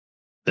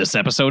This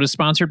episode is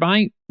sponsored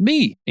by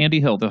me,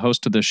 Andy Hill, the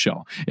host of this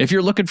show. If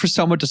you're looking for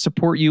someone to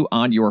support you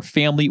on your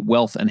family,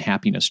 wealth, and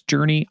happiness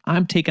journey,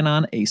 I'm taking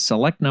on a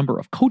select number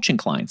of coaching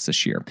clients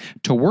this year.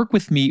 To work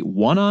with me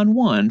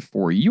one-on-one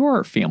for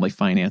your family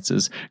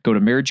finances, go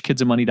to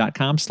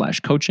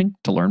marriagekidsandmoney.com/coaching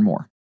to learn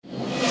more.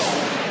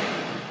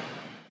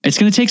 It's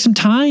going to take some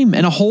time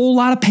and a whole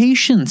lot of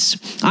patience.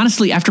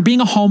 Honestly, after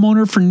being a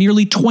homeowner for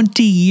nearly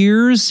 20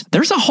 years,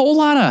 there's a whole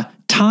lot of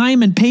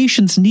time and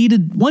patience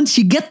needed once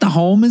you get the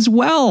home as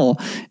well.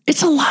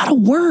 It's a lot of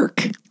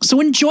work. So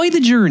enjoy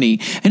the journey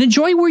and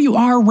enjoy where you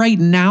are right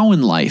now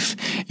in life.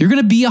 You're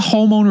going to be a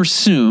homeowner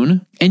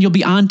soon, and you'll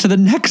be on to the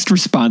next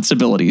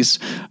responsibilities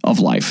of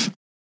life.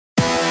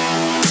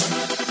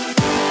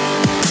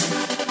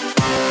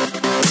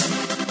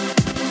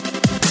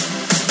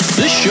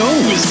 This show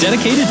is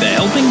dedicated to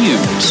helping you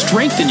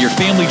strengthen your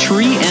family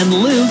tree and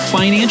live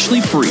financially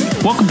free.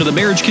 Welcome to the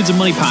Marriage, Kids, and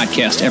Money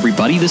podcast,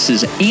 everybody. This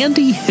is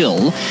Andy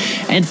Hill,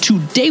 and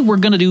today we're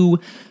going to do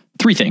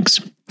three things.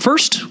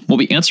 First, we'll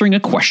be answering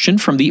a question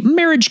from the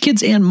Marriage,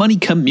 Kids, and Money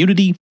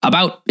community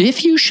about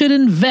if you should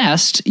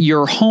invest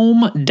your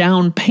home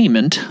down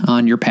payment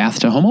on your path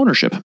to home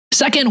ownership.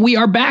 Second, we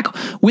are back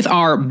with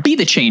our Be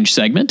the Change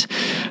segment.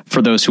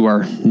 For those who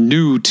are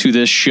new to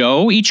this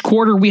show, each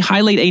quarter we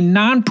highlight a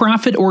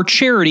nonprofit or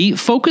charity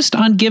focused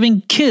on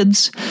giving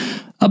kids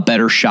a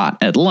better shot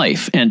at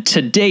life. And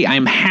today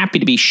I'm happy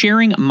to be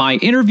sharing my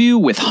interview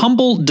with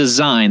Humble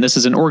Design. This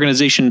is an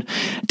organization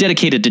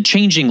dedicated to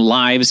changing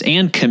lives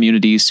and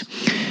communities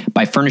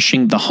by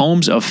furnishing the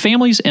homes of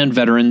families and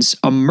veterans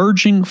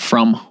emerging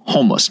from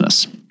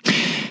homelessness.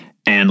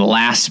 And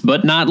last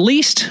but not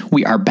least,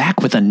 we are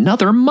back with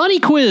another money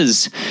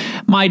quiz.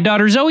 My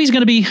daughter Zoe's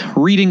going to be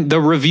reading the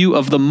review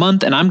of the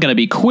month, and I'm going to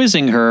be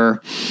quizzing her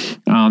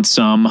on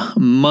some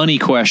money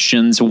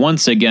questions.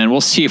 Once again, we'll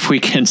see if we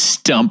can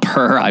stump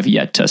her. I've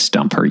yet to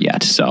stump her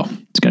yet. So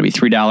it's going to be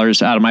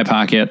 $3 out of my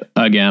pocket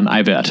again,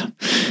 I bet.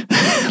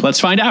 Let's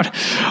find out.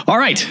 All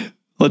right,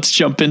 let's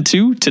jump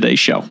into today's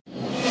show.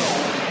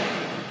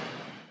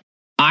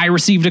 I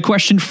received a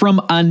question from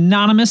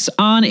Anonymous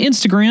on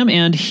Instagram,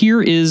 and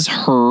here is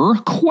her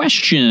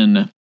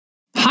question.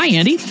 Hi,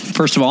 Andy.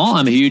 First of all,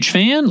 I'm a huge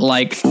fan.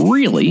 Like,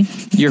 really,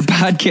 your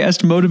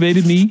podcast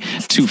motivated me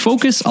to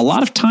focus a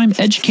lot of time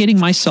educating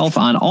myself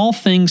on all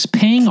things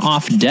paying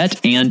off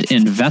debt and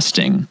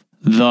investing.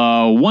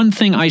 The one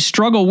thing I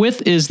struggle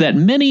with is that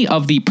many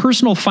of the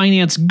personal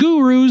finance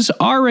gurus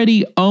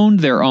already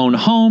owned their own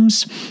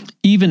homes.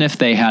 Even if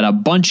they had a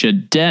bunch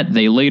of debt,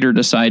 they later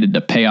decided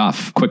to pay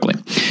off quickly.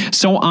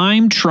 So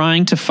I'm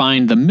trying to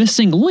find the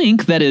missing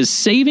link that is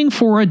saving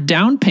for a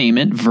down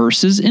payment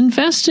versus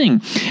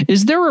investing.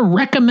 Is there a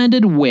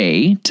recommended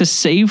way to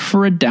save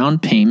for a down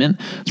payment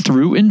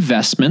through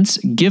investments,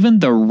 given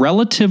the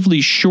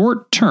relatively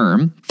short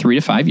term, 3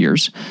 to 5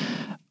 years,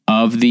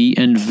 of the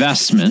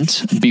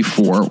investment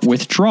before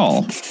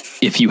withdrawal?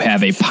 If you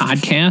have a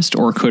podcast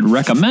or could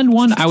recommend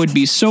one, I would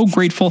be so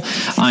grateful.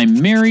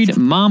 I'm married,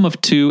 mom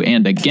of 2,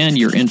 and again,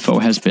 your info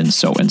has been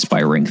so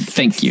inspiring.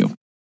 Thank you.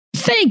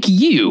 Thank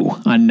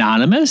you,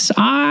 Anonymous.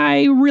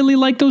 I really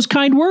like those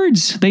kind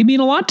words. They mean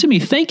a lot to me.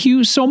 Thank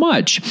you so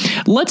much.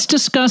 Let's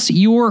discuss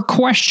your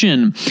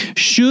question.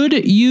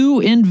 Should you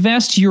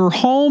invest your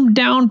home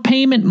down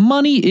payment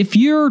money if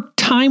your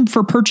time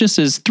for purchase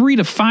is 3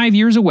 to 5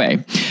 years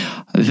away?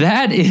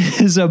 That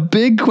is a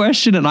big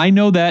question, and I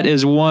know that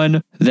is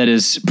one that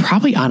is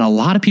probably on a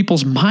lot of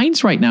people's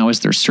minds right now as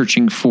they're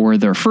searching for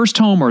their first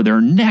home or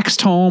their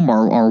next home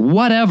or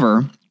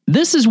whatever.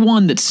 This is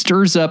one that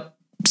stirs up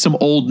some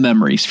old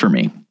memories for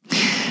me.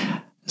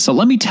 So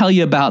let me tell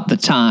you about the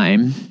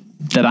time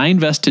that I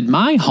invested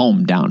my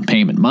home down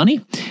payment money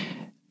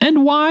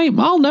and why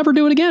I'll never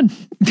do it again.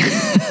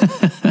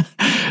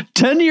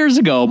 10 years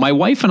ago, my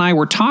wife and I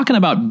were talking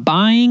about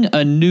buying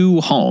a new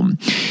home.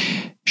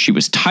 She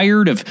was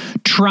tired of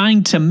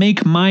trying to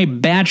make my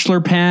bachelor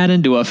pad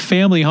into a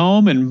family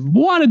home and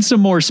wanted some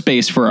more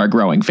space for our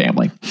growing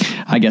family.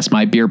 I guess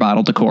my beer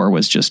bottle decor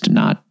was just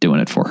not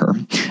doing it for her.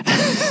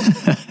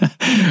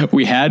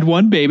 We had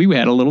one baby. We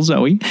had a little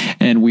Zoe,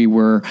 and we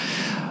were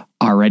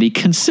already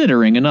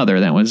considering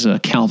another. That was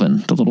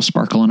Calvin, the little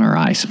sparkle in our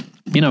eyes.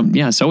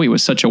 Zoe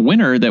was such a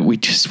winner that we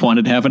just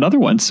wanted to have another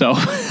one. So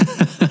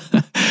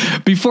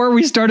before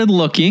we started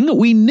looking,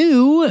 we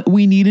knew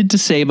we needed to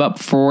save up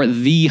for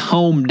the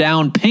home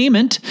down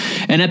payment.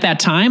 And at that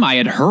time, I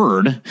had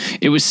heard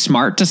it was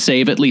smart to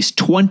save at least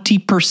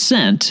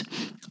 20%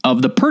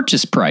 of the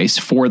purchase price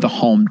for the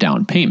home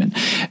down payment.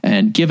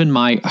 And given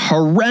my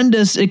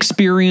horrendous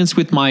experience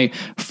with my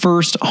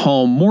first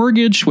home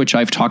mortgage, which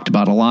I've talked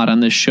about a lot on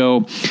this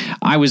show,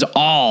 I was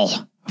all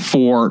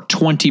for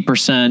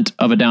 20%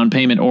 of a down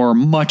payment or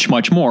much,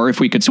 much more if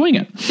we could swing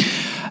it.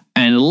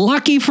 And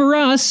lucky for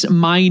us,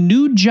 my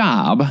new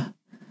job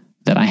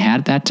that I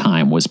had at that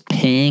time was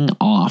paying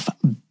off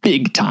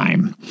big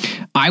time.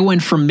 I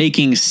went from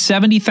making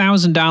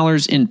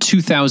 $70,000 in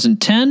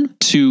 2010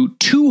 to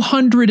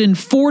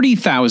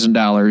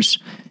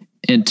 $240,000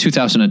 in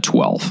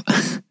 2012.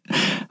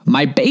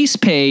 My base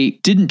pay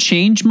didn't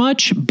change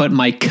much, but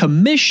my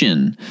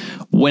commission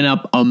went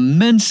up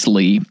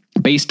immensely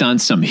based on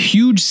some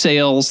huge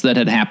sales that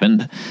had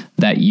happened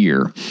that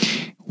year.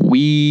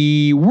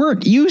 We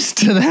weren't used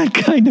to that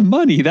kind of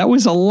money. That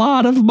was a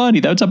lot of money.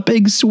 That was a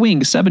big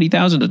swing,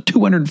 $70,000 to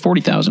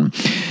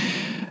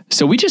 $240,000.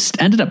 So we just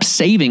ended up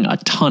saving a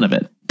ton of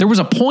it. There was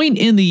a point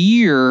in the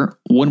year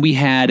when we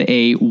had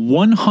a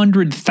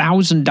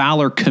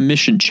 $100,000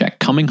 commission check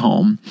coming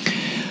home,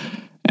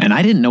 and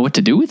I didn't know what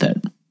to do with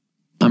it.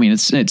 I mean,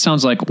 it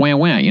sounds like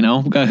wah, you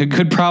know, a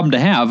good problem to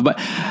have, but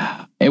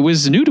it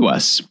was new to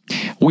us.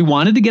 We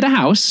wanted to get a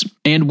house,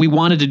 and we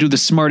wanted to do the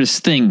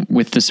smartest thing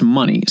with this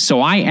money.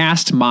 So I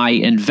asked my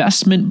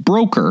investment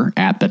broker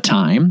at the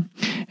time,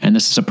 and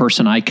this is a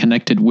person I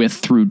connected with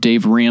through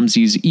Dave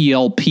Ramsey's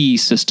ELP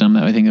system.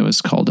 I think it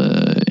was called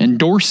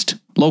Endorsed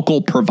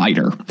Local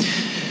Provider.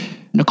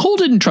 Nicole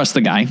didn't trust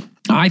the guy.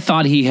 I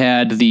thought he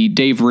had the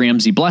Dave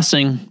Ramsey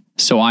blessing,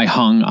 so I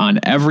hung on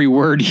every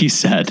word he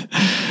said.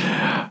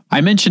 I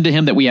mentioned to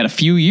him that we had a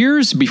few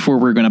years before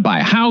we were going to buy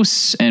a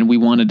house, and we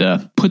wanted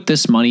to put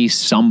this money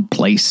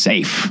someplace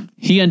safe.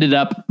 He ended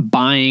up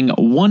buying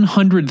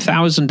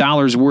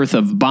 $100,000 worth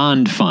of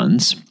bond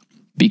funds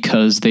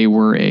because they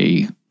were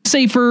a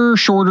safer,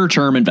 shorter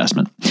term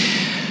investment.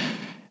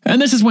 And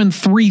this is when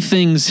three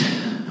things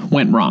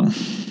went wrong.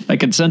 I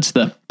could sense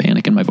the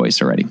panic in my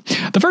voice already.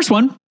 The first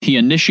one, he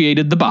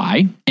initiated the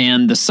buy,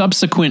 and the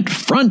subsequent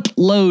front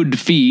load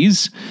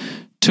fees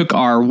took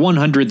our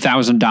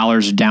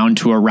 $100,000 down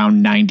to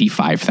around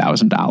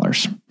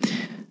 $95,000.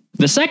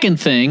 The second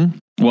thing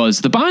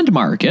was the bond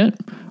market,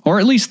 or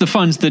at least the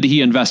funds that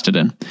he invested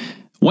in,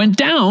 went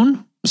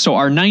down, so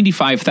our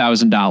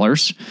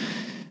 $95,000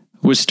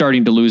 was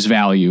starting to lose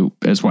value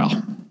as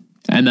well.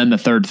 And then the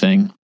third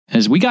thing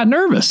is we got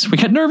nervous. We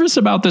got nervous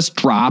about this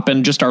drop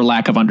and just our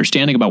lack of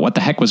understanding about what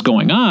the heck was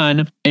going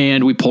on,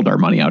 and we pulled our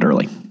money out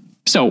early.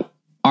 So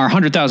our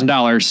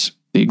 $100,000,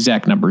 the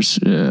exact numbers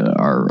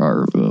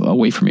are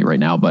away from me right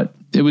now, but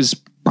it was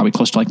probably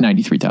close to like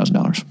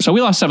 $93,000. So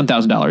we lost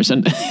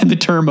 $7,000 in the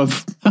term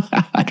of,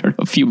 I don't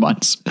know, a few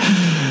months.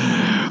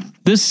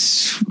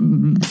 This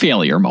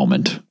failure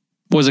moment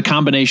was a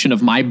combination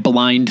of my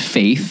blind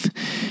faith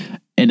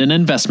in an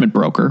investment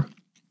broker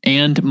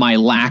and my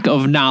lack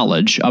of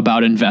knowledge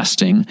about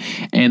investing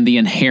and the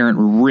inherent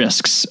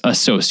risks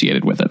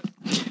associated with it.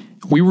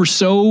 We were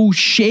so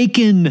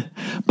shaken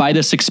by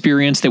this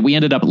experience that we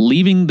ended up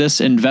leaving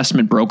this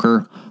investment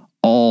broker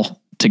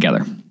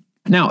altogether.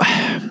 Now,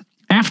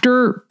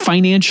 after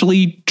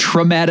financially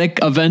traumatic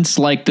events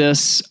like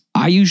this,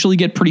 I usually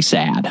get pretty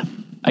sad.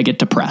 I get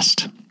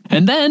depressed.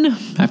 And then,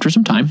 after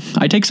some time,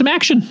 I take some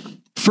action.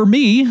 For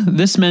me,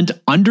 this meant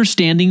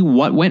understanding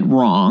what went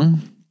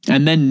wrong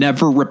and then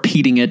never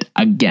repeating it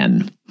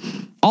again.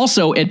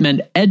 Also, it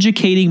meant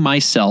educating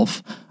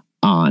myself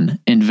on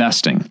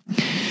investing.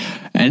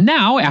 And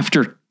now,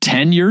 after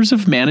 10 years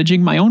of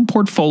managing my own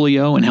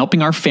portfolio and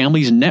helping our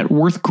family's net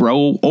worth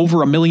grow over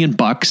 $1 million,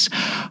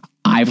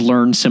 I've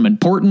learned some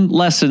important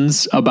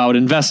lessons about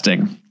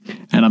investing,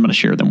 and I'm going to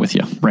share them with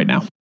you right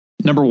now.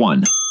 Number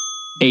one,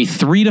 a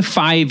 3 to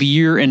 5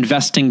 year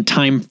investing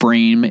time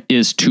frame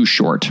is too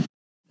short.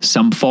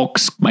 Some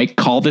folks might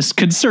call this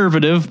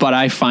conservative, but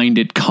I find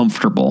it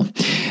comfortable.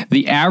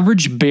 The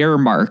average bear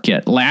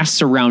market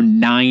lasts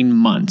around 9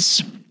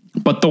 months.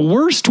 But the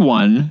worst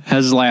one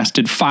has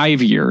lasted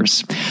 5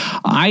 years.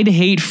 I'd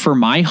hate for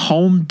my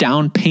home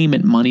down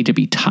payment money to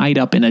be tied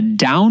up in a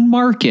down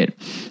market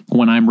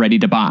when I'm ready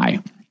to buy.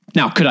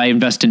 Now, could I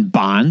invest in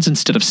bonds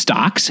instead of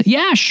stocks?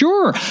 Yeah,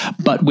 sure.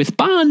 But with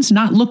bonds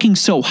not looking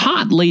so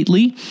hot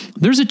lately,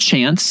 there's a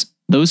chance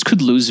those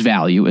could lose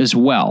value as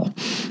well.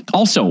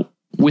 Also,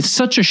 with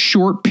such a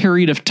short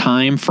period of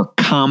time for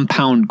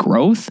compound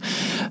growth,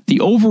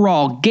 the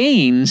overall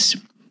gains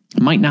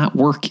might not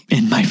work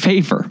in my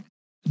favor.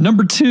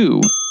 Number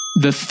two,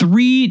 the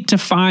 3 to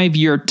 5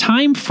 year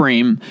time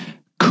frame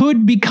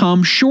could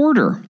become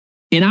shorter.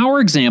 In our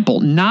example,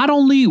 not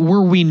only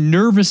were we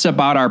nervous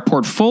about our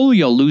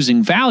portfolio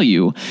losing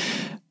value,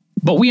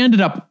 but we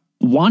ended up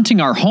wanting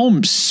our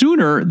home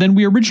sooner than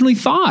we originally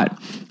thought.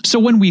 So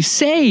when we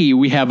say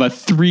we have a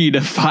 3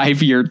 to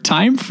 5 year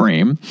time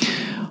frame,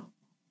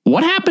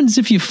 what happens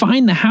if you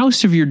find the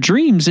house of your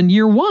dreams in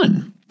year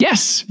 1?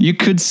 Yes, you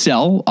could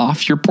sell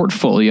off your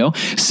portfolio.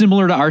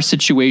 Similar to our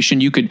situation,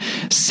 you could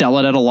sell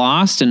it at a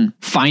loss and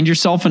find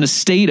yourself in a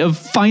state of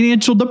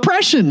financial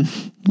depression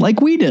like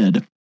we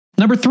did.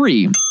 Number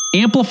 3,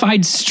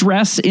 amplified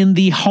stress in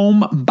the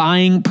home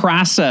buying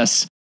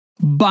process.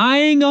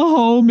 Buying a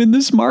home in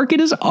this market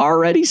is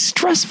already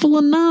stressful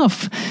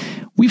enough.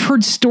 We've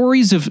heard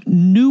stories of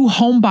new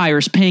home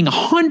buyers paying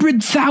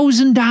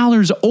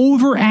 $100,000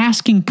 over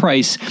asking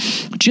price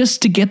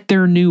just to get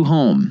their new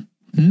home.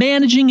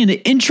 Managing an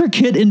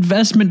intricate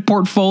investment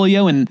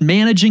portfolio and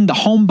managing the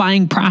home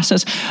buying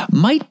process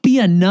might be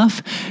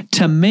enough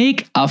to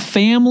make a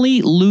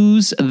family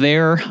lose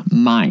their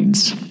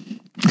minds.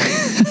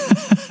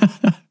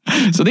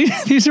 So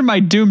these are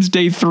my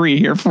doomsday 3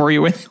 here for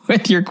you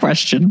with your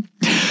question.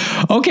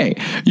 Okay,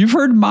 you've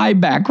heard my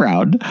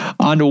background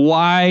on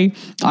why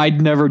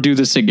I'd never do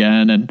this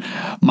again and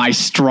my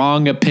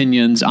strong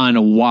opinions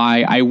on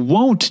why I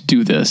won't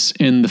do this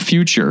in the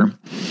future.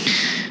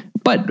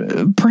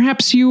 But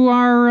perhaps you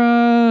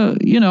are,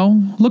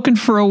 looking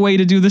for a way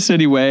to do this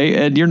anyway,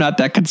 and you're not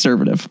that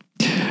conservative.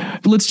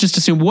 Let's just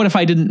assume, what if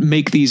I didn't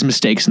make these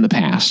mistakes in the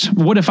past?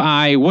 What if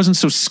I wasn't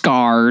so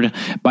scarred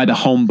by the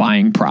home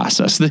buying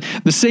process?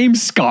 The same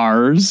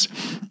scars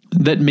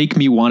that make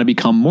me want to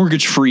become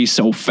mortgage-free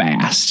so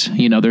fast.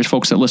 There's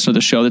folks that listen to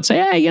the show that say,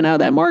 hey,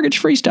 that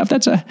mortgage-free stuff,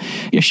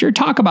 you sure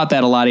talk about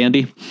that a lot,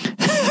 Andy.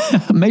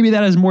 Maybe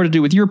that has more to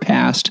do with your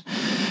past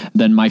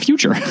than my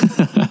future.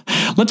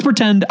 Let's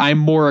pretend I'm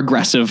more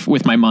aggressive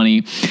with my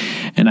money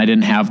and I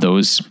didn't have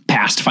those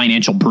past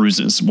financial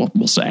bruises,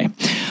 we'll say.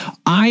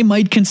 I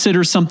might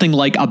consider something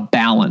like a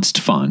balanced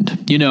fund,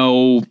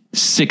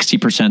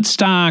 60%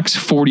 stocks,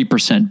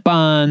 40%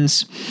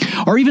 bonds,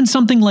 or even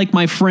something like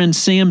my friend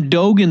Sam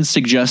Dogan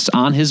suggests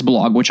on his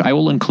blog, which I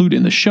will include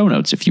in the show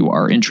notes if you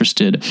are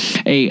interested,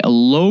 a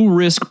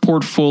low-risk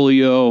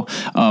portfolio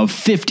of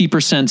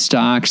 50%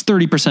 stocks,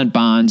 30%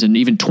 bonds, and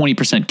even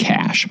 20%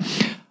 cash.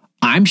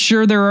 I'm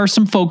sure there are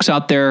some folks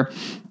out there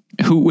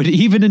who would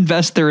even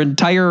invest their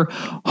entire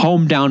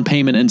home down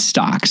payment in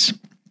stocks,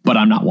 but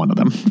I'm not one of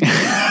them.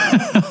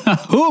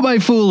 Who am I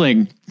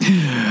fooling?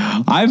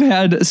 I've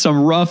had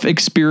some rough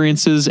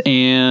experiences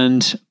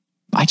and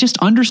I just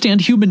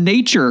understand human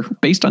nature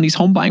based on these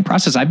home buying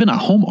processes. I've been a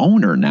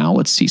homeowner now,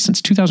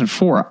 since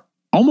 2004,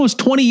 almost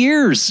 20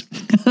 years.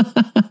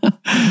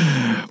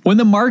 When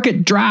the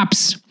market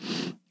drops,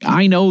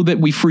 I know that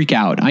we freak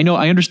out.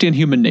 I understand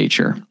human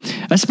nature,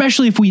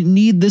 especially if we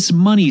need this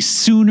money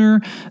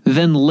sooner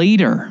than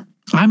later.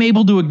 I'm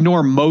able to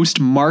ignore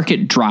most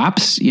market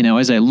drops,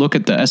 as I look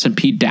at the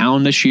S&P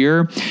down this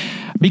year,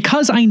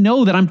 because I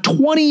know that I'm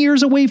 20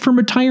 years away from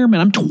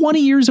retirement. I'm 20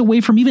 years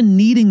away from even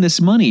needing this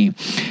money.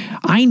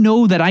 I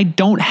know that I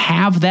don't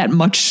have that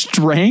much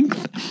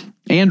strength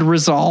and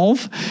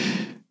resolve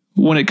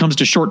when it comes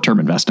to short-term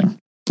investing.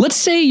 Let's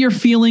say you're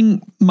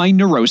feeling my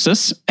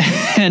neurosis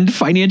and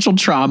financial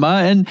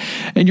trauma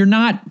and you're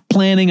not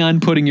planning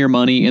on putting your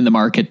money in the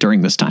market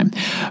during this time.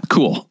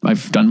 Cool.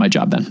 I've done my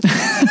job then.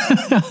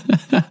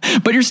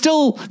 But you're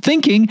still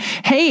thinking,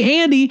 hey,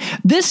 Andy,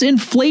 this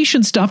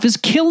inflation stuff is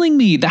killing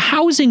me. The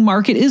housing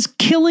market is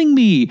killing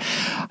me.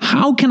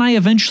 How can I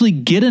eventually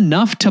get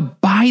enough to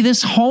buy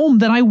this home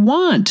that I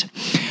want?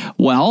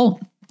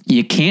 Well,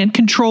 you can't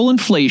control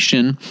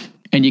inflation.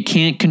 And you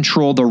can't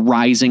control the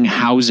rising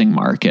housing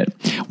market.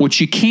 What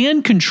you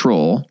can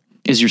control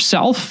is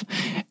yourself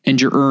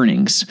and your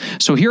earnings.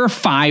 So here are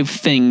 5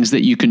 things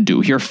that you can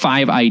do. Here are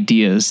 5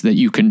 ideas that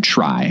you can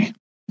try.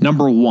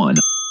 Number 1,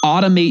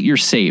 automate your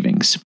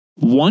savings.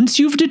 Once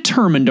you've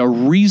determined a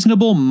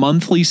reasonable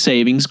monthly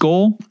savings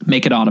goal,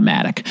 make it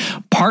automatic.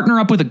 Partner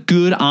up with a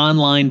good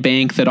online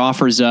bank that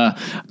offers a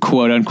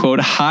quote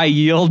unquote high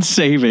yield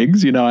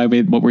savings.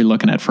 What we're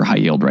looking at for high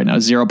yield right now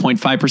is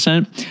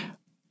 0.5%.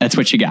 That's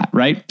what you got,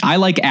 right? I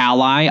like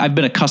Ally. I've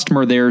been a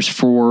customer of theirs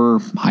for,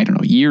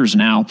 years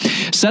now.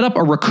 Set up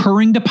a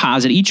recurring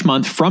deposit each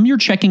month from your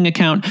checking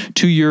account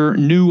to your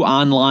new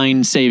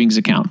online savings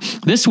account.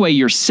 This way,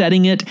 you're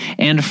setting it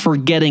and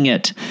forgetting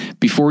it.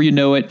 Before you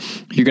know it,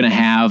 you're going to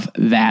have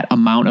that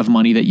amount of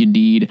money that you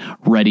need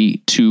ready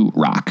to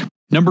rock.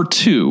 Number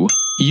 2,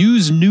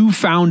 use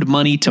newfound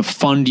money to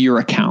fund your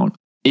account.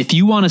 If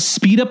you want to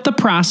speed up the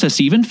process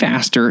even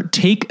faster,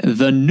 take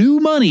the new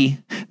money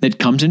that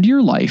comes into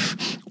your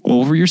life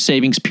over your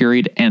savings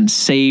period and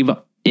save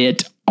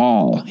it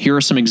all. Here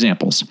are some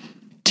examples.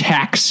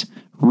 Tax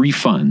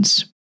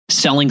refunds,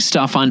 selling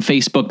stuff on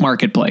Facebook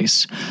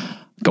Marketplace,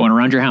 going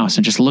around your house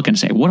and just looking and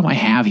say, what do I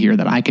have here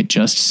that I could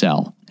just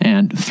sell?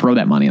 And throw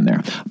that money in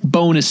there.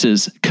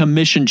 Bonuses,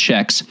 commission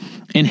checks,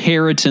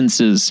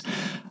 inheritances,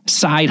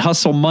 side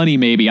hustle money,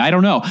 maybe. I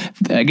don't know.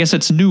 I guess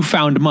it's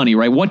newfound money,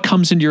 right? What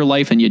comes into your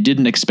life and you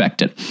didn't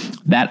expect it?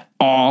 That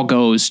all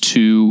goes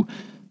to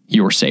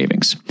your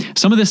savings.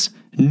 Some of this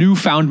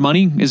newfound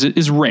money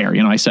is rare.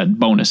 I said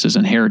bonuses,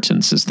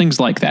 inheritances, things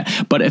like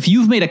that. But if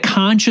you've made a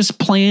conscious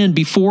plan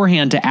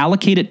beforehand to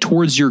allocate it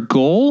towards your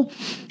goal,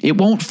 it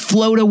won't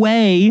float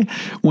away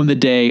when the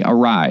day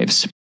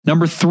arrives.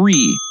 Number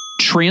 3,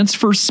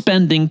 transfer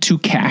spending to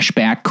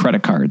cashback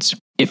credit cards.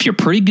 If you're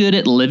pretty good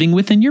at living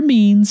within your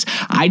means,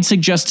 I'd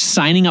suggest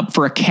signing up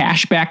for a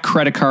cashback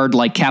credit card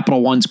like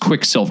Capital One's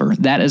Quicksilver.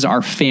 That is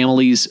our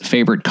family's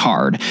favorite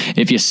card.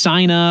 If you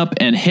sign up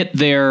and hit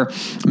their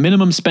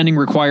minimum spending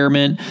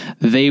requirement,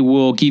 they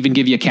will even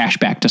give you a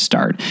cashback to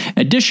start.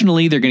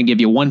 Additionally, they're going to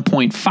give you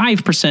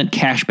 1.5%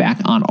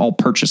 cashback on all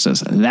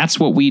purchases. That's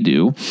what we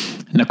do.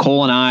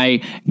 Nicole and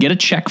I get a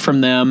check from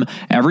them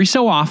every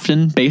so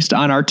often based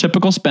on our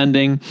typical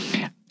spending.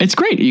 It's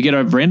great. You get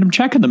a random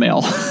check in the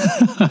mail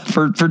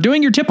for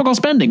doing your typical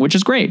spending, which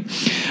is great.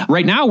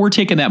 Right now, we're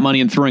taking that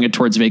money and throwing it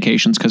towards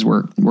vacations because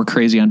we're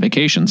crazy on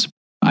vacations.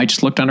 I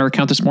just looked on our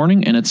account this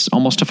morning and it's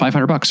almost to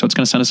 $500. So it's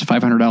going to send us a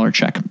 $500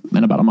 check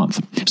in about a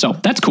month. So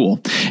that's cool.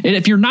 And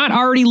if you're not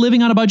already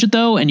living on a budget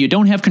though, and you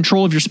don't have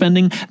control of your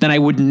spending, then I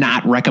would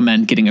not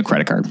recommend getting a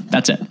credit card.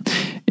 That's it.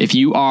 If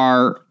you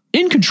are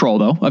in control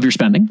though of your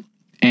spending,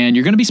 and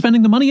you're going to be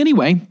spending the money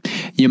anyway,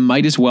 you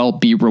might as well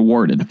be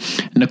rewarded.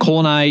 Nicole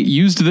and I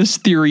used this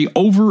theory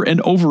over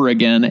and over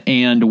again,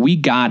 and we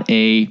got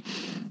a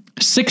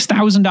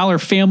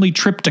 $6,000 family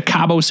trip to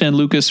Cabo San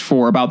Lucas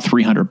for about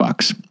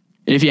 $300.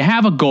 If you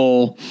have a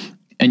goal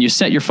and you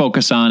set your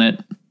focus on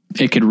it,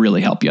 it could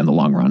really help you in the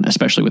long run,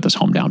 especially with this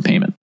home down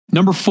payment.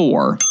 Number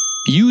 4,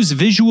 use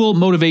visual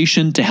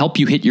motivation to help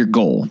you hit your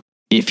goal.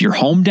 If your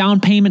home down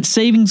payment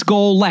savings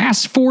goal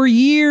lasts for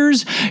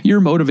years,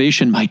 your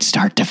motivation might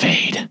start to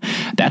fade.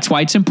 That's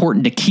why it's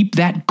important to keep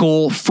that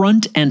goal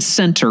front and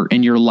center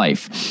in your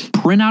life.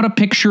 Print out a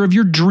picture of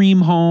your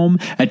dream home,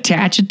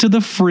 attach it to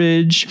the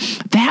fridge.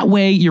 That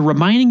way, you're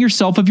reminding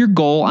yourself of your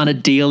goal on a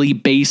daily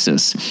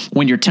basis.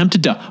 When you're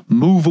tempted to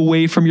move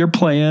away from your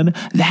plan,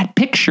 that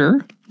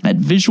picture, that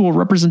visual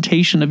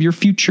representation of your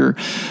future,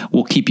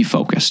 will keep you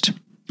focused.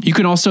 You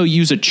can also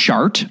use a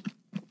chart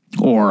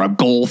or a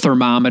goal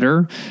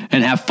thermometer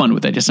and have fun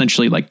with it,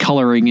 essentially like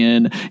coloring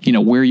in,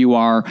 where you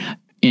are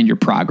in your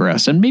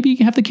progress, and maybe you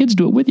can have the kids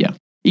do it with you.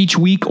 Each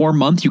week or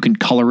month, you can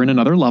color in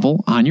another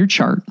level on your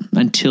chart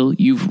until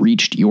you've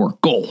reached your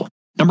goal.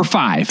 Number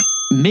 5,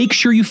 make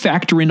sure you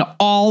factor in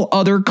all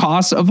other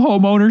costs of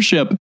home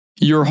ownership.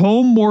 Your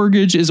home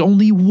mortgage is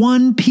only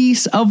one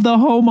piece of the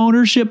home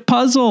ownership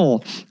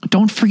puzzle.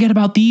 Don't forget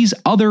about these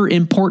other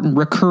important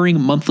recurring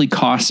monthly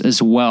costs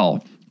as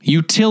well.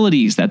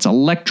 Utilities, that's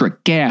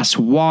electric, gas,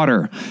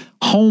 water,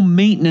 home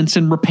maintenance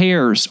and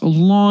repairs,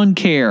 lawn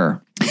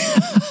care.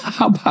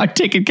 How about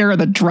taking care of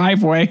the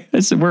driveway?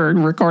 We're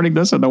recording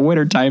this in the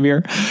wintertime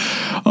here.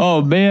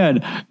 Oh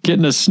man,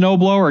 getting a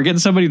snowblower, getting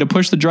somebody to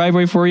push the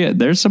driveway for you.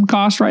 There's some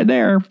cost right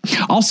there.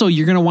 Also,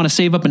 you're going to want to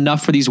save up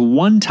enough for these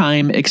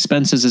one-time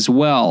expenses as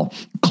well.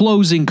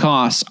 Closing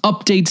costs,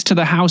 updates to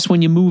the house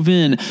when you move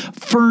in,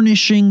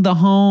 furnishing the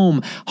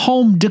home,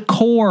 home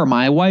decor.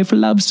 My wife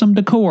loves some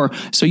decor.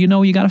 So you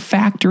got to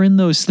factor in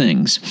those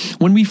things.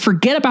 When we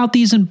forget about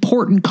these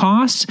important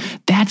costs,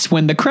 that's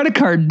when the credit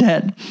card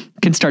debt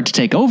can start to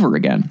take over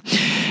again.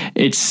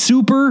 It's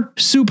super,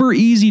 super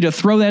easy to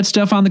throw that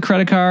stuff on the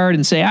credit card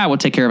and say, we'll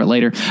take care of it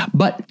later.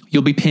 But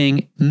you'll be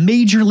paying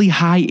majorly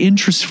high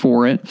interest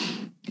for it,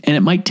 and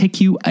it might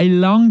take you a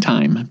long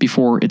time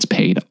before it's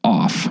paid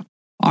off.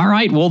 All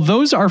right, well,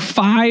 those are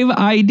 5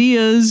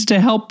 ideas to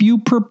help you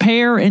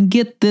prepare and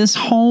get this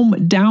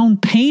home down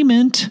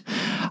payment.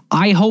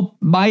 I hope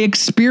my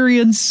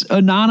experience,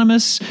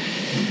 Anonymous,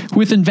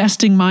 with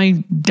investing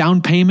my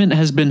down payment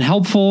has been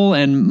helpful,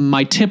 and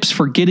my tips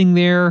for getting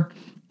there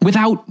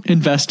without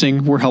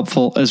investing were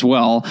helpful as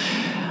well.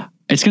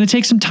 It's going to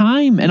take some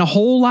time and a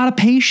whole lot of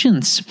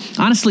patience.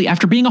 Honestly,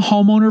 after being a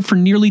homeowner for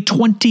nearly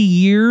 20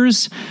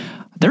 years,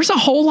 there's a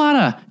whole lot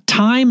of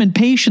time and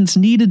patience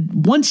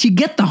needed once you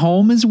get the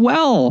home as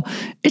well.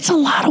 It's a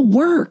lot of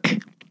work.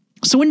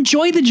 So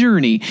enjoy the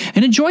journey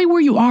and enjoy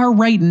where you are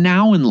right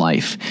now in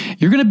life.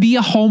 You're going to be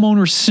a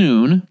homeowner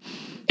soon,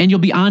 and you'll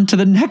be on to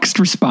the next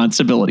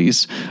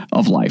responsibilities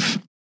of life.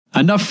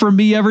 Enough from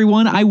me,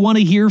 everyone. I want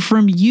to hear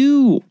from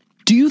you.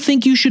 Do you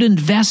think you should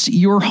invest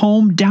your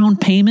home down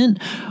payment?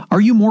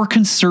 Are you more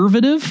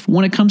conservative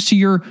when it comes to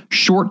your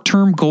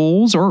short-term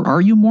goals, or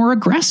are you more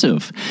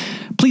aggressive?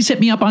 Please hit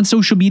me up on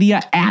social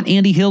media at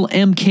Andy Hill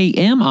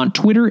MKM on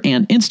Twitter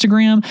and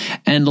Instagram,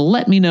 and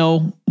let me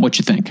know what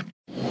you think.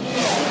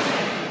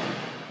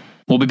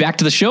 We'll be back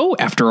to the show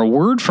after a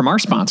word from our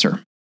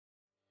sponsor.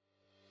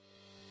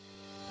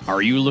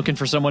 Are you looking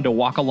for someone to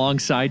walk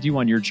alongside you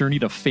on your journey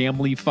to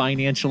family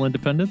financial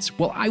independence?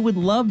 Well, I would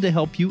love to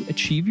help you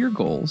achieve your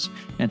goals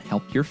and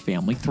help your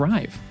family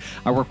thrive.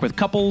 I work with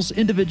couples,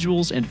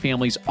 individuals, and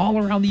families all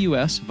around the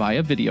U.S.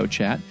 via video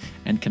chat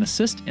and can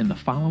assist in the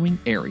following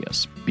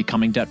areas: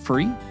 becoming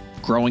debt-free,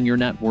 growing your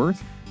net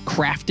worth,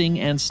 crafting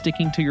and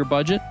sticking to your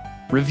budget,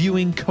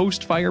 reviewing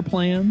Coast Fire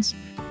plans,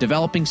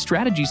 developing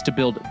strategies to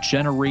build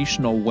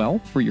generational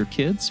wealth for your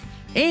kids,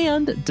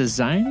 and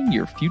designing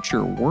your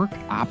future work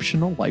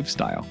optional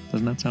lifestyle.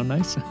 Doesn't that sound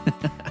nice?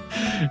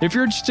 If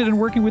you're interested in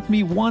working with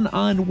me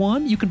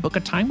one-on-one, you can book a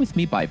time with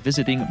me by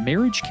visiting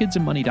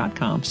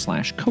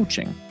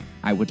marriagekidsandmoney.com/coaching.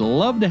 I would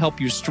love to help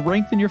you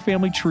strengthen your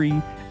family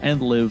tree and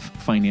live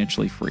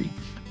financially free.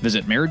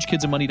 Visit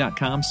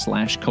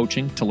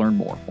marriagekidsandmoney.com/coaching to learn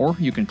more, or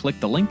you can click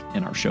the link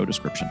in our show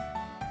description.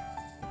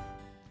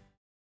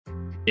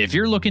 If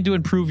you're looking to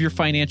improve your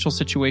financial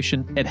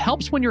situation, it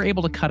helps when you're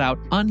able to cut out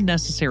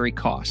unnecessary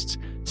costs.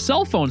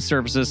 Cell phone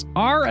services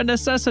are a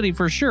necessity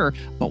for sure,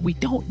 but we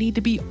don't need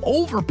to be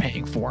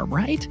overpaying for them,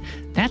 right?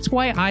 That's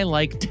why I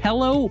like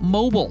Tello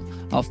Mobile,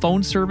 a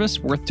phone service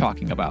worth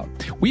talking about.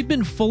 We've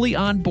been fully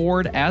on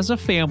board as a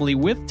family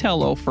with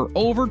Tello for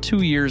over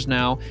 2 years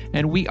now,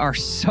 and we are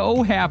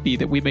so happy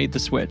that we made the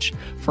switch.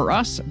 For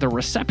us, the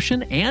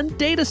reception and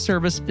data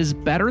service is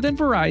better than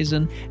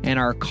Verizon, and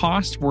our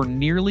costs were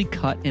nearly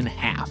cut in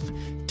half.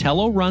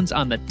 Tello runs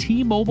on the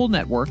T-Mobile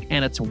network,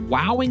 and it's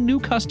wowing new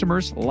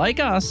customers like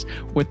us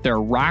with their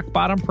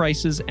rock-bottom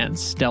prices and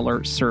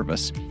stellar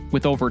service.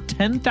 With over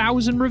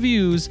 10,000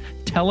 reviews,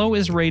 Tello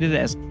is rated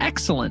as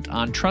excellent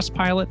on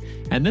Trustpilot,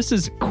 and this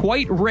is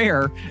quite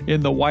rare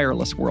in the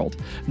wireless world.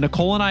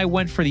 Nicole and I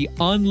went for the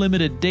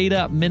unlimited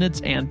data,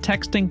 minutes, and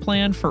texting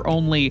plan for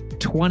only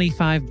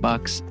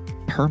 $25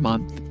 per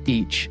month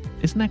each.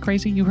 Isn't that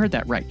crazy? You heard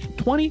that right.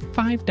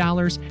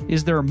 $25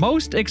 is their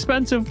most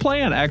expensive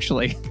plan,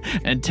 actually.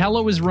 And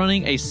Tello is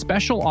running a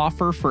special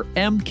offer for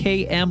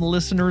MKM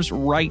listeners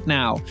right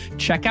now.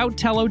 Check out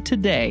Tello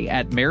today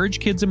at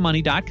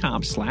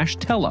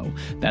marriagekidsandmoney.com/Tello.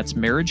 That's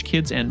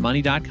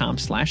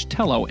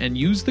marriagekidsandmoney.com/Tello, and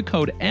use the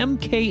code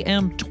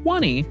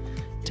MKM20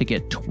 to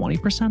get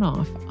 20%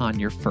 off on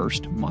your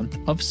first month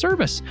of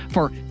service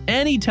for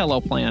any Tello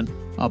plan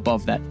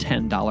above that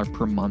 $10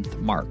 per month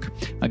mark.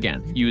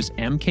 Again, use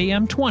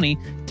MKM20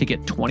 to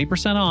get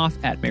 20% off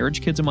at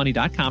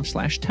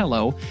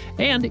marriagekidsandmoney.com/Tello,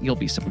 and you'll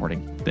be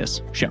supporting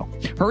this show.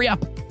 Hurry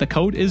up. The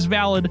code is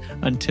valid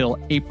until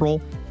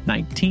April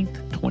 19th,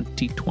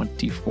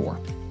 2024.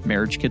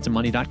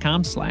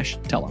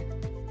 marriagekidsandmoney.com/Tello.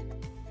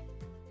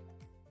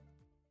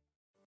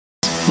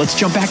 Let's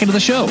jump back into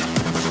the show.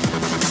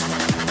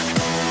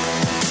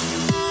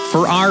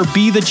 For our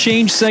Be the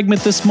Change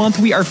segment this month,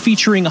 we are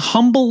featuring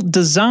Humble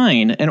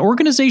Design, an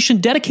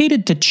organization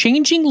dedicated to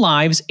changing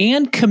lives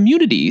and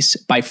communities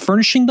by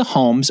furnishing the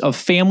homes of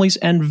families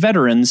and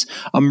veterans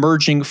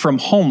emerging from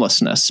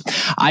homelessness.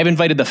 I've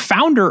invited the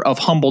founder of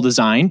Humble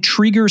Design,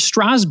 Trieger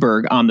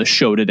Strasberg, on the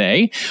show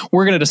today.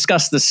 We're going to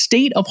discuss the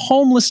state of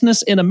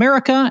homelessness in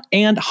America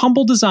and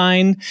Humble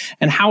Design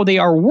and how they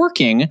are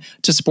working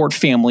to support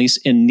families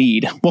in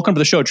need. Welcome to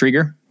the show,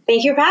 Trieger.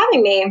 Thank you for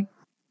having me.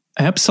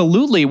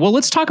 Absolutely. Well,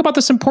 let's talk about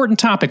this important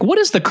topic. What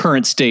is the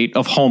current state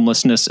of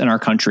homelessness in our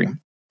country?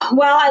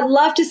 Well, I'd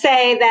love to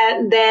say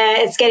that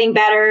it's getting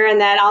better and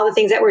that all the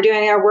things that we're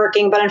doing are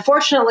working. But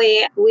unfortunately,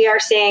 we are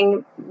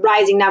seeing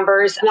rising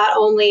numbers, not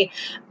only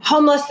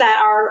homeless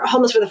that are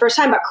homeless for the first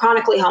time, but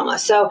chronically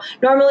homeless. So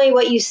normally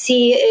what you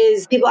see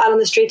is people out on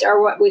the streets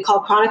are what we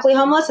call chronically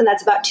homeless, and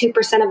that's about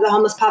 2% of the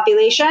homeless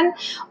population.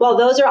 Well,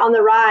 those are on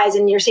the rise,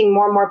 and you're seeing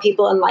more and more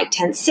people in like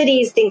 10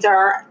 cities, things that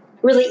are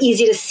really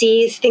easy to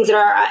see, things that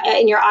are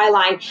in your eye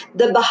line.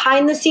 The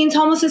behind the scenes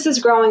homelessness is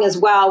growing as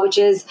well, which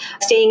is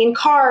staying in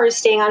cars,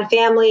 staying on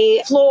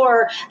family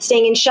floor,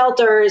 staying in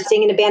shelters,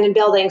 staying in abandoned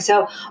buildings.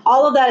 So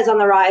all of that is on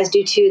the rise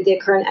due to the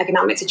current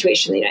economic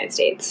situation in the United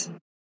States.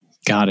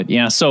 Got it.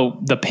 Yeah. So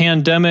the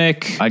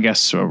pandemic, I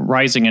guess,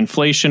 rising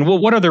inflation. Well,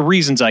 what are the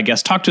reasons, I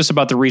guess? Talk to us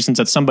about the reasons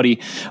that somebody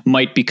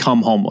might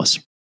become homeless.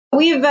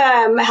 We've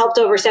helped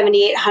over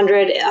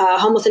 7,800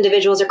 homeless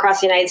individuals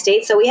across the United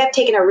States. So we have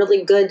taken a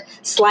really good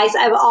slice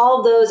of all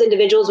of those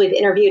individuals. We've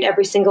interviewed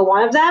every single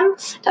one of them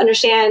to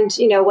understand,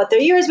 what their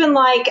year has been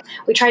like.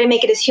 We try to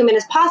make it as human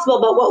as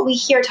possible. But what we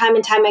hear time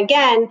and time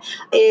again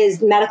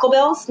is medical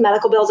bills.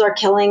 Medical bills are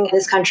killing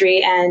this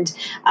country. And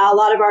a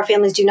lot of our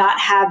families do not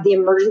have the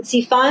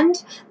emergency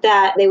fund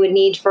that they would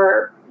need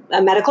for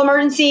a medical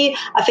emergency,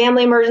 a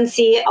family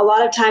emergency. A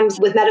lot of times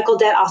with medical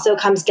debt also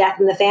comes death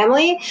in the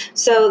family.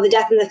 So the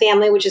death in the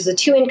family, which is a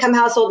 2-income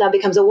household, now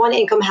becomes a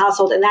 1-income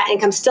household, and that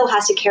income still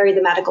has to carry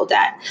the medical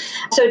debt.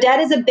 So debt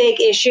is a big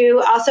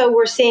issue. Also,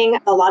 we're seeing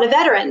a lot of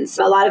veterans,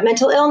 a lot of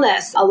mental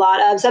illness, a lot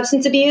of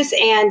substance abuse,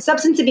 and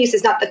substance abuse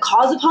is not the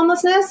cause of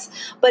homelessness,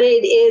 but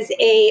it is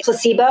a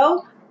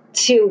placebo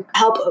to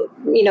help,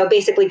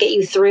 basically get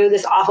you through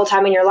this awful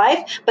time in your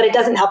life, but it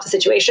doesn't help the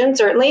situation,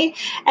 certainly.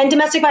 And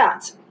domestic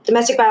violence.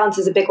 Domestic violence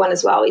is a big one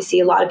as well. We see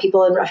a lot of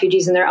people and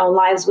refugees in their own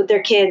lives with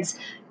their kids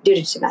due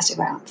to domestic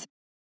violence.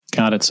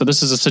 Got it. So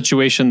this is a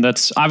situation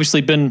that's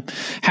obviously been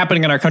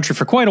happening in our country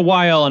for quite a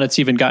while, and it's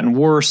even gotten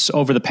worse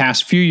over the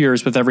past few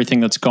years with everything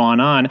that's gone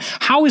on.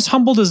 How is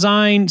Humble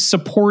Design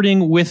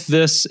supporting with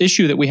this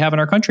issue that we have in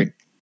our country?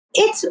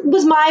 It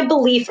was my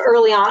belief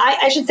early on.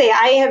 I should say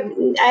I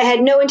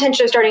had no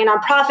intention of starting a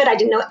nonprofit. I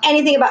didn't know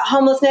anything about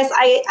homelessness.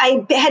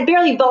 I had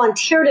barely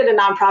volunteered at a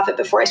nonprofit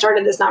before I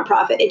started this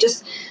nonprofit.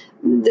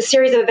 The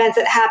series of events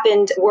that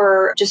happened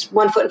were just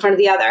one foot in front of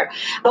the other.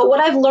 But what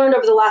I've learned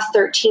over the last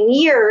 13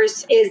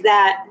 years is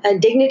that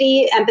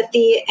dignity,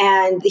 empathy,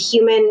 and the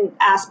human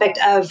aspect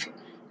of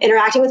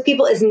interacting with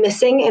people is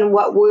missing in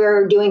what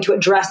we're doing to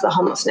address the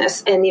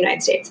homelessness in the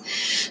United States.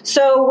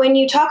 So when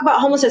you talk about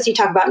homelessness, you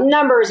talk about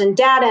numbers and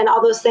data and all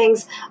those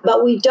things,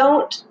 but we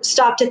don't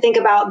stop to think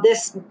about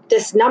this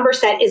number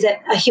set is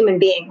a human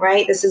being,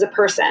 right? This is a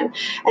person.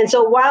 And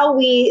so while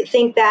we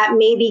think that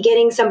maybe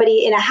getting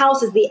somebody in a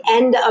house is the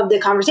end of the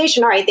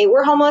conversation, all right, they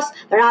were homeless,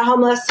 they're not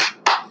homeless,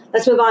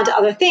 let's move on to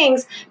other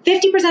things.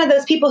 50% of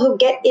those people who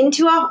get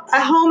into a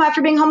home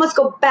after being homeless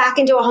go back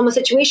into a homeless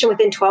situation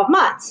within 12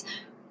 months.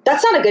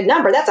 That's not a good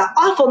number. That's an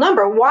awful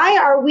number. Why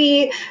are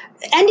we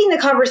ending the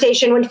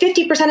conversation when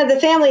 50% of the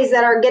families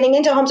that are getting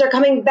into homes are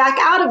coming back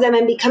out of them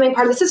and becoming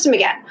part of the system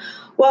again?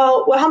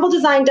 Well, what Humble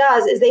Design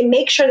does is they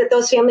make sure that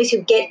those families who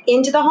get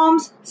into the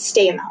homes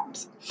stay in the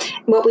homes.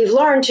 What we've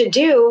learned to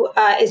do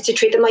is to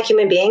treat them like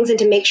human beings and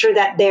to make sure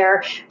that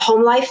their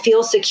home life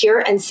feels secure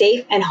and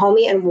safe and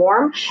homey and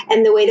warm.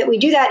 And the way that we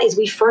do that is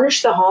we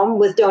furnish the home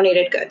with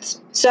donated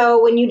goods.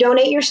 So when you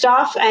donate your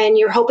stuff and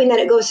you're hoping that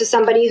it goes to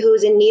somebody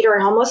who's in need or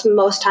homeless,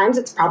 most times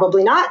it's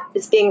probably not.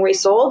 It's being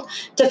resold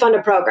to fund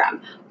a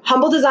program.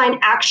 Humble Design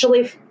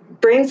actually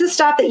brings the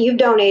stuff that you've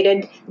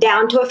donated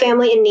down to a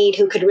family in need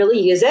who could really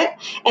use it.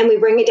 And we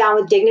bring it down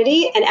with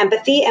dignity and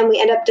empathy, and we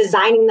end up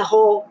designing the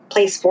whole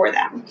place for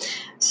them.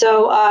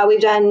 So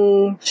we've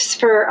done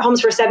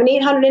homes for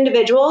 7,800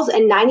 individuals,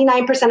 and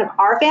 99% of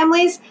our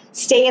families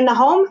stay in the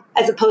home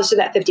as opposed to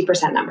that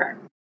 50% number.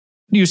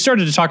 You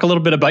started to talk a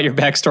little bit about your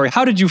backstory.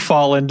 How did you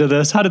fall into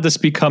this? How did this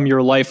become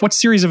your life? What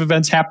series of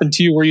events happened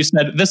to you where you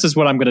said, this is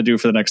what I'm going to do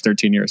for the next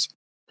 13 years?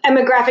 I'm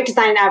a graphic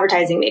design and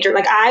advertising major.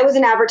 Like, I was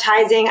in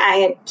advertising. I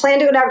had planned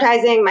to go to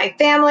advertising. My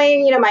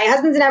family, my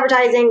husband's in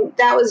advertising.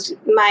 That was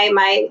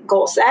my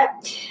goal set.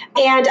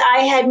 And I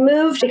had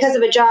moved because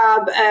of a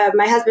job.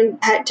 My husband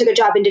took a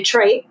job in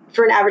Detroit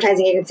for an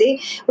advertising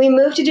agency. We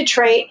moved to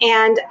Detroit,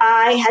 and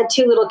I had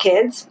 2 little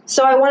kids.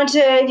 So I wanted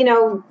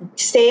to,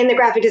 stay in the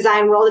graphic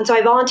design world. And so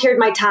I volunteered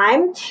my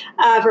time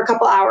for a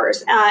couple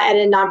hours at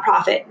a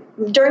nonprofit.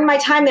 During my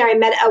time there, I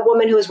met a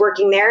woman who was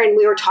working there, and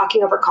we were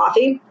talking over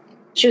coffee.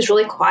 She was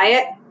really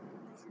quiet.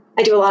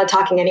 I do a lot of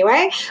talking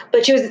anyway,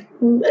 but she was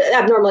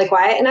abnormally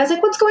quiet. And I was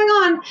like, what's going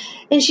on?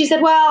 And she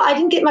said, well, I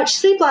didn't get much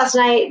sleep last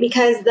night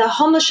because the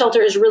homeless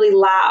shelter is really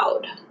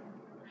loud.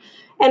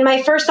 And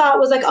my first thought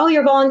was like, oh,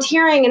 you're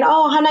volunteering. And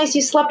oh, how nice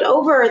you slept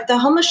over at the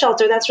homeless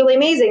shelter. That's really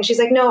amazing. She's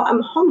like, no,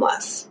 I'm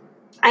homeless.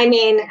 I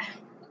mean,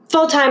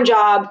 full-time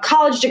job,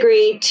 college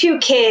degree, 2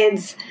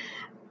 kids.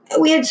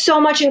 We had so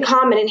much in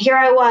common. And here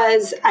I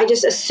was, I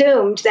just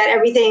assumed that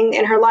everything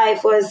in her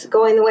life was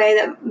going the way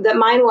that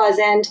mine was.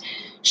 And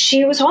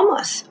she was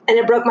homeless, and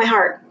it broke my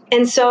heart.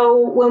 And so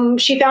when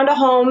she found a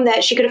home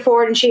that she could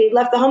afford and she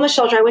left the homeless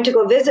shelter, I went to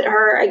go visit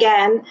her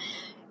again,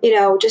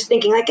 just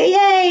thinking like,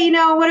 yay,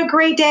 what a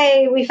great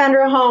day. We found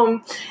her a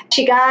home.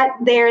 She got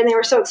there and they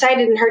were so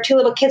excited. And her 2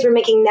 little kids were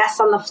making nests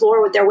on the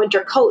floor with their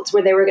winter coats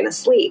where they were going to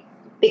sleep,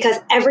 because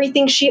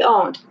everything she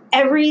owned,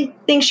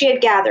 everything she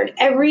had gathered,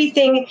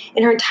 everything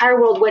in her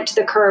entire world went to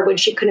the curb when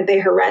she couldn't pay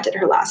her rent at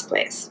her last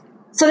place.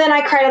 So then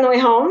I cried on the way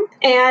home,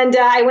 and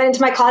I went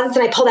into my closets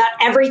and I pulled out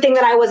everything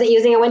that I wasn't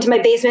using. I went to my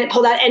basement,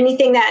 pulled out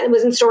anything that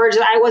was in storage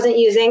that I wasn't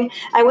using.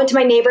 I went to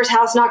my neighbor's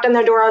house, knocked on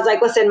their door. I was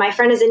like, listen, my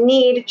friend is in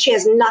need. She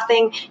has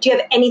nothing. Do you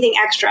have anything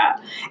extra?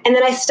 And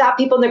then I stopped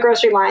people in the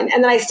grocery line.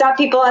 And then I stopped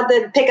people at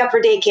the pickup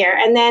for daycare.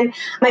 And then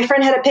my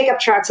friend had a pickup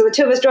truck. So the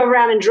 2 of us drove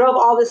around and drove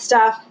all this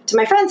stuff to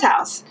my friend's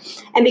house.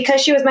 And because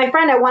she was my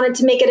friend, I wanted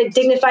to make it a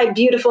dignified,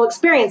 beautiful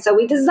experience. So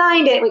we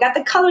designed it. We got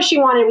the color she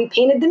wanted. We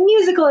painted the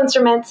musical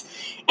instruments.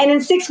 And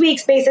in 6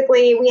 weeks,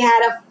 basically, we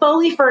had a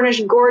fully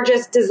furnished,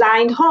 gorgeous,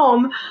 designed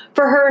home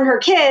for her and her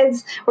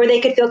kids where they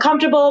could feel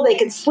comfortable, they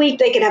could sleep,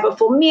 they could have a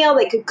full meal,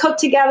 they could cook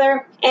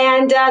together.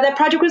 And that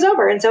project was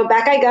over. And so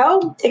back I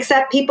go,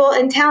 except people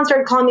in town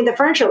started calling me the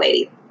furniture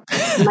lady.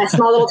 In my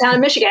small little town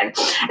in Michigan.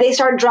 They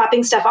started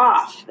dropping stuff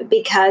off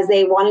because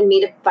they wanted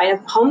me to find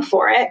a home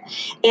for it.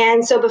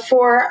 And so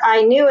before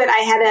I knew it, I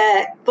had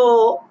a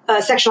full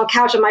sectional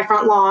couch on my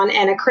front lawn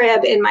and a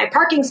crib in my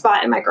parking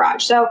spot in my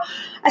garage. So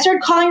I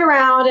started calling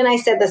around and I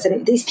said,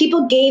 listen, these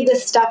people gave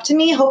this stuff to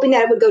me hoping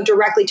that it would go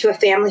directly to a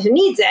family who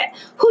needs it.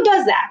 Who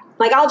does that?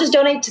 Like, I'll just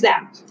donate to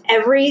them.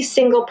 Every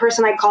single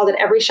person I called at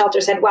every shelter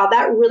said, wow,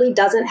 that really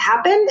doesn't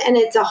happen. And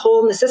it's a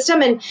hole in the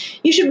system and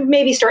you should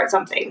maybe start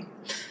something.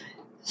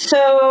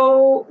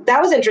 So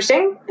that was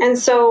interesting. And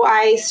so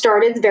I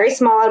started very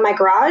small out of my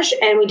garage,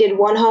 and we did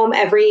 1 home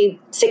every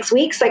 6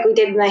 weeks like we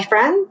did with my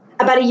friend.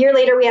 About a year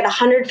later, we had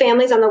 100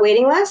 families on the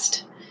waiting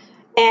list.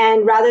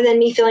 And rather than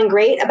me feeling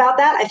great about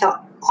that, I felt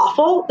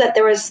awful that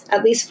there was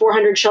at least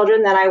 400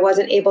 children that I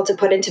wasn't able to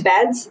put into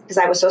beds because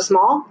I was so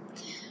small.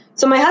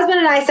 So my husband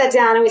and I sat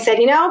down and we said,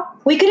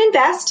 we could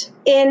invest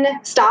in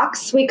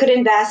stocks. We could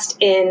invest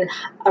in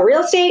a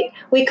real estate.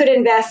 We could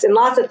invest in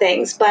lots of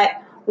things. But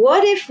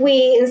what if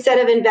we, instead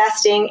of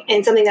investing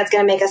in something that's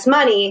going to make us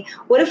money,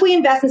 what if we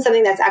invest in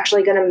something that's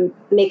actually going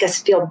to make us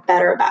feel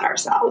better about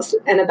ourselves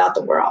and about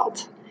the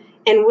world?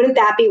 And wouldn't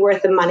that be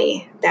worth the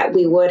money that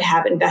we would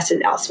have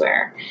invested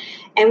elsewhere?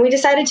 And we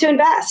decided to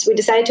invest. We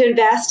decided to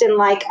invest in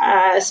like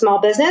a small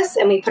business,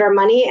 and we put our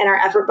money and our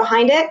effort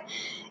behind it.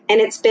 And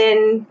it's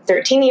been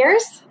 13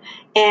 years,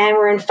 and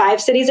we're in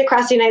 5 cities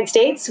across the United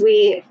States.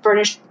 We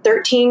furnish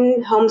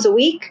 13 homes a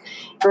week.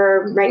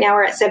 Right now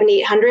we're at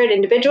 7,800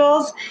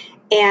 individuals.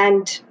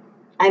 And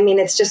I mean,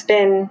 it's just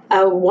been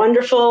a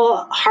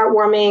wonderful,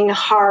 heartwarming,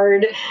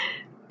 hard,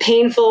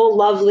 painful,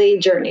 lovely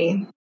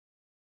journey.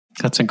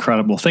 That's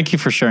incredible. Thank you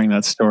for sharing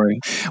that story.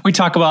 We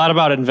talk a lot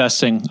about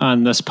investing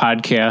on this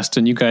podcast,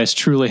 and you guys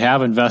truly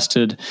have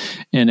invested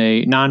in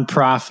a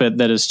nonprofit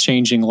that is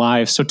changing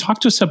lives. So talk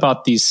to us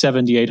about these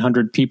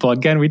 7,800 people.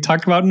 Again, we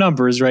talked about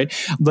numbers, right?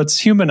 Let's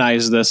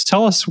humanize this.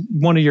 Tell us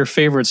one of your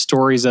favorite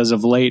stories as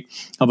of late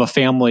of a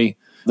family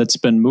that's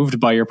been moved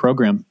by your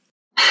program?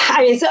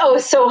 I mean,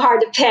 it's so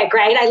hard to pick,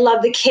 right? I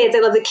love the kids. I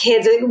love the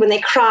kids when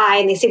they cry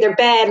and they see their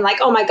bed and like,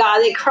 oh my God,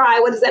 they cry.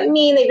 What does that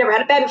mean? They've never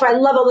had a bed before. I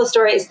love all those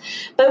stories.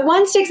 But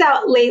one sticks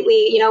out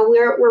lately.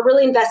 We're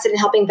really invested in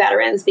helping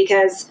veterans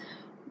because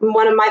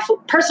one of my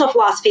personal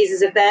philosophies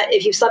is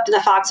if you've slept in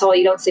a foxhole,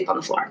 you don't sleep on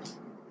the floor.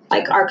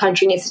 Like, our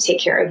country needs to take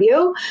care of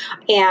you.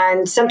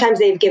 And sometimes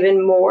they've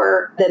given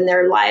more than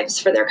their lives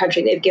for their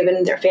country. They've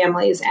given their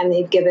families, and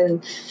they've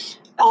given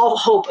all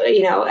hope,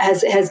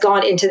 has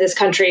gone into this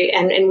country.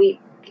 And we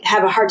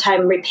have a hard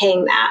time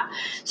repaying that.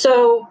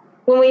 So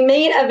when we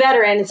meet a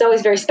veteran, it's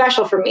always very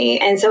special for me.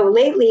 And so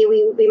lately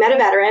we met a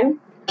veteran.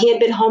 He had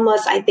been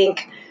homeless, I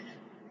think,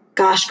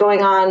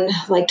 going on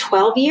like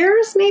 12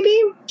 years, maybe.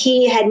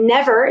 He had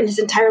never in his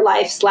entire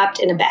life slept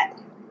in a bed,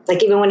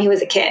 like even when he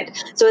was a kid.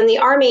 So in the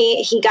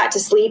Army, he got to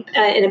sleep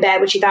in a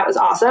bed, which he thought was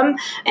awesome.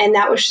 And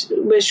that was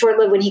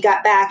short-lived. When he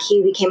got back,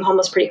 he became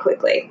homeless pretty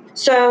quickly.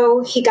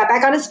 So he got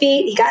back on his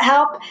feet, he got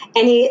help,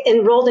 and he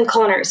enrolled in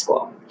culinary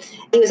school.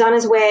 He was on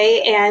his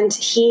way, and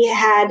he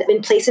had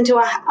been placed into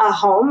a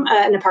home,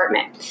 an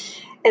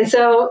apartment. And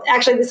so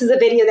actually, this is a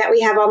video that we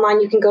have online.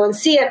 You can go and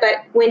see it.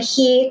 But when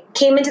he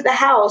came into the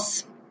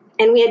house,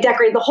 and we had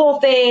decorated the whole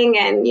thing,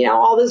 and,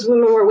 all those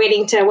women were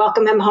waiting to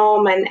welcome him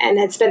home and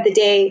had spent the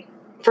day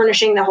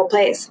furnishing the whole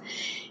place,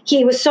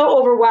 he was so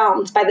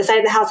overwhelmed by the sight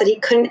of the house that he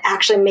couldn't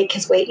actually make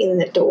his way in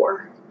the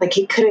door. Like,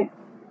 he couldn't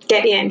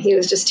get in. He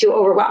was just too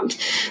overwhelmed.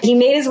 He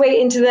made his way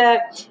into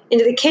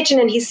the kitchen,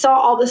 and he saw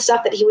all the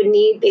stuff that he would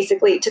need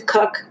basically to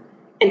cook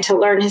and to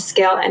learn his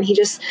skill. And he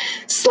just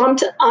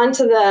slumped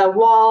onto the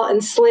wall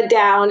and slid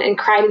down and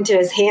cried into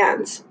his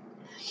hands.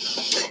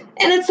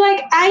 And it's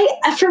like,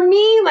 for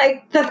me,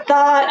 like, the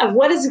thought of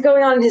what is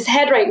going on in his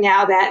head right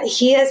now, that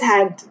he has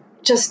had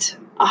just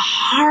a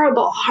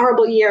horrible,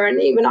 horrible year,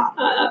 and even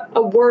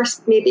a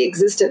worse maybe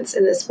existence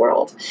in this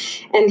world.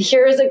 And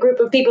here's a group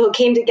of people who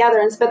came together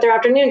and spent their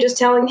afternoon just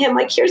telling him,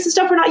 like, here's the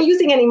stuff we're not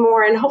using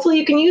anymore, and hopefully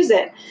you can use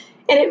it.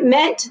 And it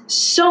meant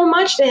so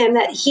much to him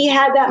that he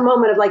had that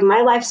moment of like,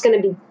 my life's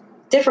going to be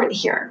different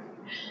here.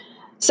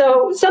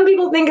 So some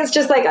people think it's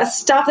just like a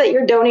stuff that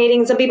you're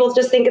donating. Some people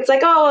just think it's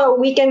like, a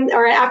weekend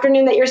or an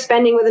afternoon that you're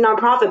spending with a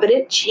nonprofit, but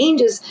it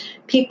changes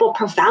people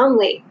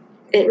profoundly.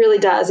 It really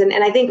does. And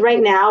I think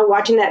right now,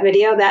 watching that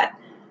video,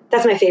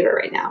 that's my favorite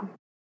right now.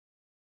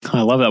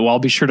 I love that. Well, I'll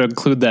be sure to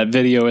include that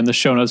video in the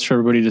show notes for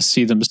everybody to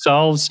see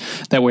themselves.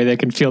 That way they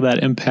can feel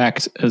that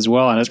impact as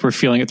well. And as we're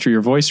feeling it through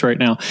your voice right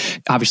now,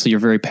 obviously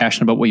you're very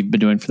passionate about what you've been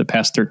doing for the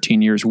past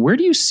 13 years. Where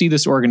do you see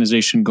this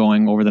organization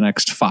going over the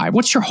next 5?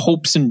 What's your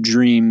hopes and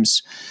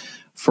dreams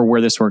for where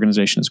this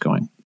organization is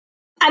going?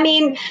 I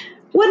mean,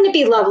 wouldn't it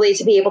be lovely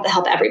to be able to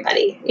help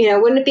everybody?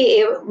 Wouldn't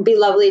it be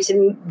lovely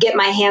to get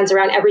my hands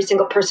around every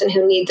single person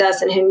who needs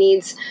us and who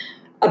needs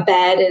a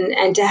bed,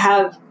 and to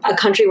have a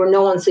country where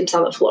no one sleeps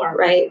on the floor,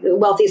 right? The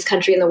wealthiest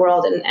country in the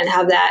world, and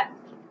have that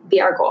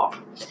be our goal.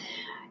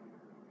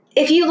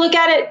 If you look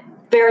at it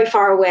very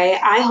far away,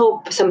 I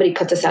hope somebody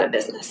puts us out of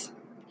business.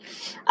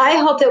 I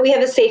hope that we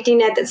have a safety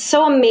net that's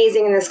so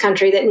amazing in this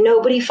country that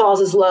nobody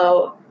falls as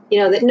low,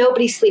 that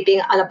nobody's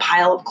sleeping on a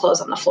pile of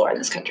clothes on the floor in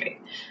this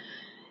country.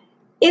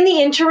 In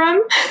the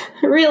interim,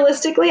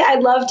 realistically,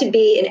 I'd love to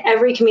be in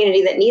every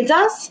community that needs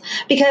us,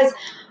 because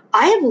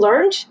I have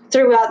learned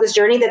throughout this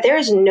journey that there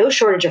is no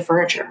shortage of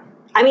furniture.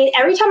 I mean,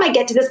 every time I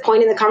get to this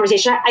point in the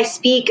conversation, I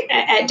speak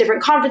at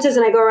different conferences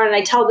and I go around and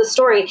I tell this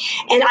story.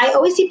 And I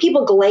always see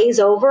people glaze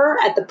over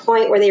at the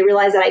point where they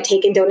realize that I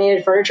take in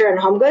donated furniture and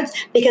home goods,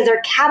 because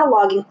they're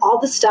cataloging all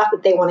the stuff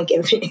that they want to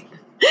give me.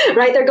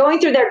 Right? They're going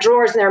through their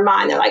drawers in their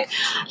mind. They're like,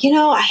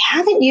 I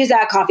haven't used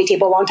that coffee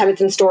table a long time.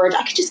 It's in storage.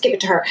 I could just give it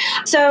to her.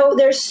 So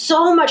there's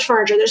so much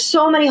furniture. There's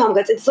so many home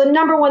goods. It's the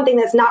number one thing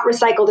that's not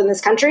recycled in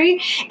this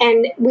country.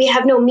 And we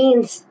have no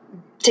means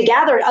to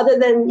gather it other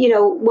than,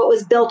 what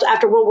was built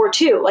after World War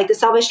II, like the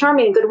Salvation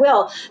Army and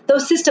Goodwill.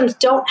 Those systems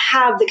don't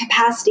have the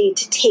capacity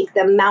to take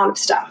the amount of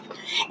stuff.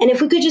 And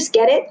if we could just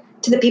get it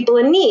to the people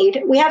in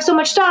need, we have so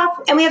much stuff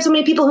and we have so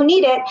many people who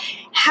need it.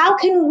 How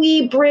can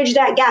we bridge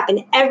that gap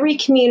in every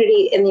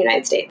community in the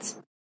United States?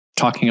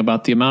 Talking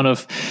about the amount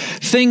of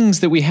things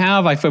that we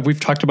have. We've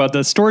talked about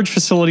the storage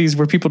facilities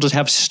where people just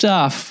have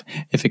stuff.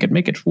 If it could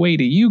make its way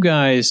to you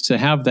guys to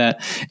have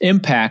that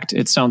impact,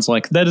 it sounds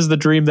like that is the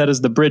dream, that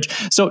is the bridge.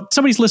 So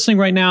somebody's listening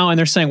right now and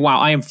they're saying, wow,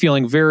 I am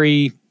feeling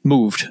very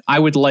moved. I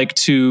would like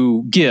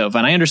to give.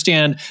 And I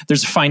understand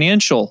there's a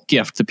financial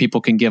gift that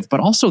people can give, but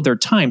also their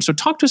time. So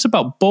talk to us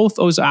about both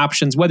those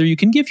options, whether you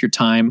can give your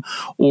time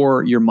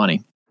or your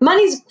money.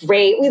 Money's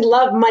great. We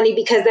love money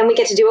because then we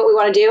get to do what we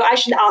want to do. I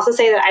should also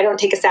say that I don't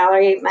take a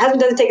salary. My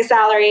husband doesn't take a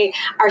salary.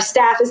 Our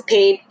staff is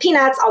paid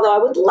peanuts, although I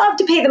would love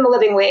to pay them a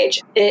living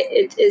wage.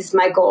 It is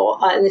my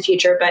goal in the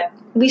future, but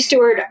we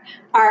steward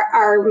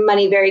our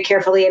money very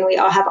carefully, and we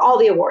all have all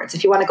the awards.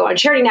 If you want to go on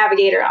Charity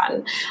Navigator,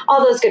 on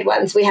all those good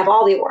ones, we have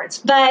all the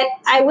awards. But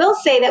I will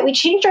say that we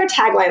changed our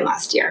tagline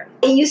last year.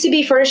 It used to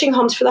be furnishing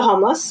homes for the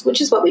homeless,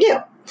 which is what we do.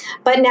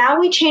 But now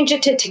we changed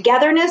it to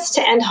togetherness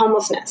to end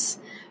homelessness.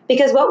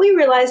 Because what we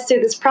realized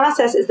through this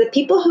process is that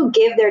people who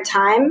give their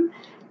time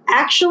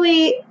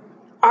actually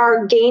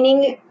are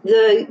gaining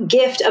the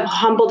gift of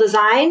humble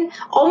design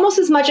almost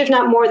as much, if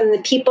not more, than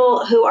the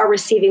people who are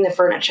receiving the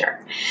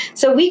furniture.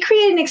 So we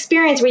create an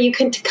experience where you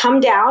can come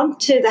down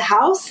to the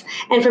house,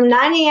 and from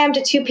 9 a.m.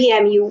 to 2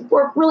 p.m., you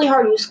work really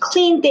hard. You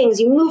clean things,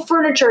 you move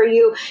furniture,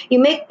 you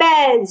make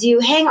beds, you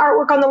hang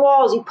artwork on the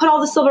walls, you put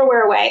all the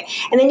silverware away,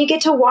 and then you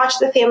get to watch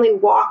the family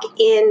walk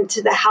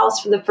into the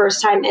house for the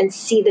first time and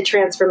see the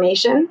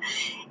transformation.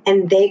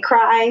 And they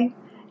cry,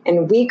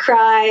 and we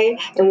cry,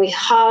 and we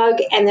hug,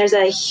 and there's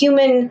a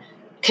human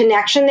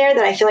connection there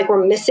that I feel like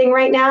we're missing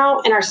right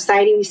now in our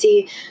society. We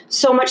see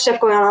so much stuff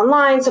going on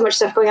online, so much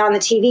stuff going on the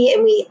TV,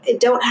 and we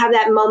don't have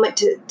that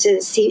moment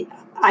to see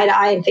eye to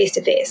eye and face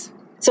to face.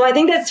 So I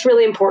think that's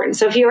really important.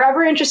 So if you're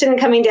ever interested in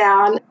coming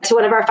down to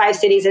one of our 5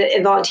 cities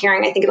and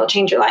volunteering, I think it'll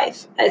change your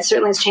life. It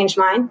certainly has changed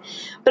mine.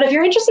 But if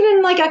you're interested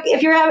in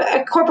if you're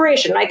a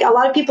corporation, like a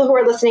lot of people who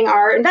are listening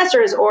are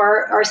investors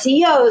or are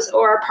CEOs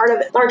or are part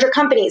of larger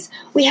companies,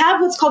 we have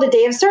what's called a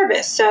day of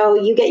service. So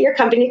you get your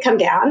company to come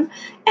down,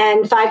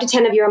 and 5 to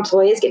 10 of your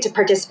employees get to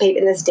participate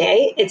in this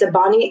day. It's a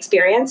bonding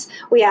experience.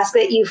 We ask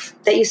that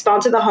you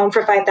sponsor the home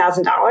for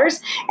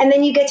 $5,000, and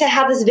then you get to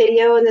have this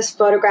video and this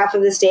photograph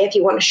of this day if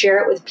you want to share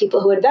it with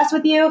people who invest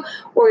with you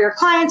or your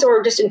clients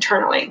or just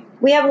internally.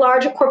 We have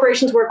large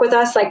corporations work with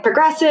us like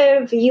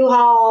Progressive,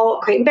 U-Haul,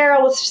 Crate &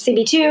 Barrel with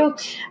CB2,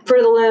 Fruit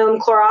of the Loom,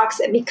 Clorox,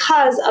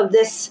 because of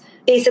this,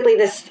 basically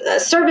this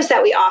service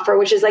that we offer,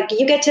 which is like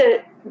you get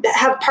to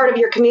have part of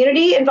your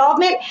community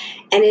involvement,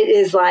 and it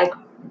is like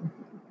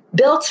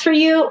built for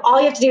you. All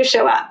you have to do is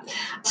show up.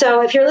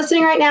 So if you're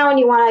listening right now and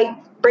you want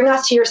to bring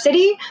us to your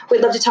city,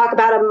 we'd love to talk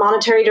about a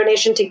monetary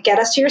donation to get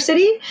us to your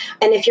city.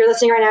 And if you're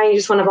listening right now and you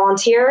just want to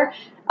volunteer,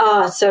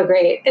 oh, it's so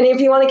great. And if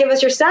you want to give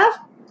us your stuff,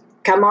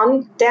 come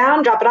on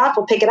down, drop it off,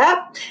 we'll pick it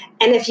up.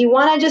 And if you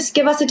want to just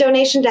give us a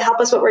donation to help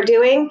us what we're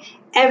doing,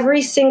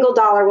 every single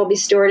dollar will be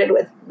stewarded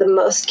with the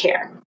most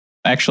care.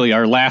 Actually,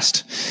 our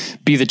last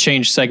Be the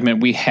Change segment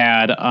we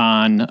had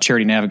on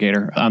Charity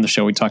Navigator on the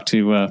show, we talked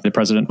to the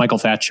president, Michael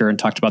Thatcher, and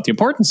talked about the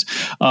importance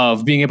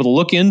of being able to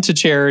look into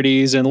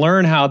charities and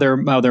learn how their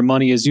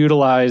money is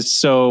utilized.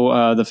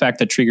 So the fact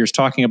that Trieger's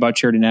talking about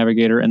Charity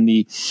Navigator and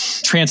the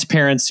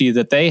transparency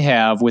that they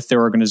have with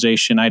their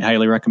organization, I'd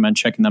highly recommend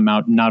checking them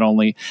out, not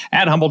only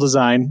at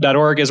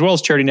humbledesign.org as well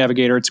as Charity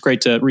Navigator. It's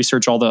great to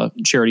research all the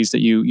charities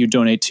that you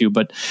donate to,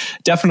 but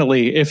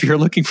definitely if you're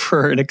looking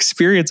for an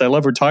experience, I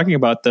love we're talking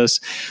about this.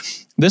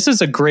 This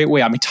is a great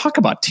way. I mean, talk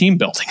about team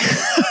building.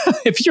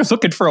 If you're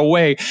looking for a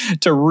way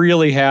to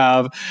really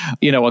have,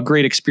 a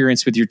great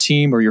experience with your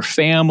team or your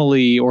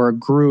family or a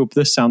group,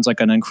 this sounds like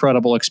an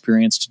incredible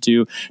experience to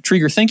do.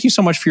 Trieger, thank you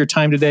so much for your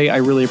time today. I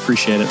really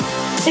appreciate it.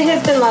 It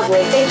has been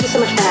lovely. Thank you so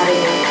much for having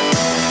me.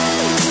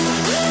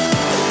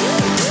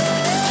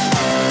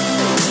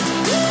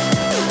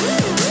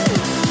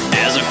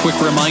 Quick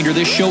reminder,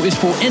 this show is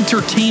for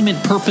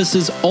entertainment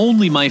purposes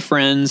only, my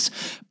friends.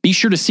 Be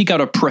sure to seek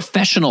out a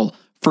professional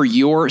for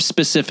your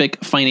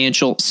specific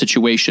financial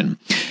situation.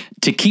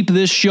 To keep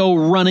this show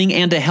running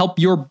and to help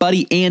your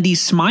buddy Andy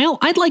smile,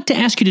 I'd like to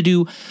ask you to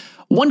do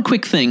one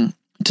quick thing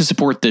to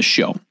support this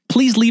show.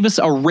 Please leave us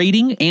a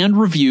rating and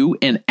review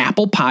in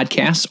Apple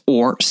Podcasts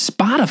or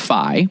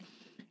Spotify,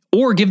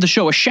 or give the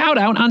show a shout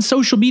out on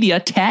social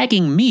media,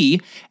 tagging me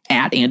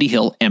at Andy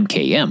Hill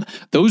MKM.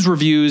 Those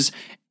reviews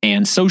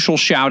and social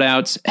shout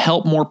outs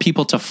help more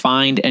people to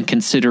find and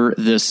consider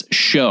this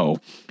show.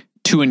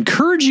 To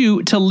encourage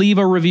you to leave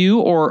a review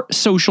or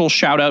social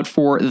shout out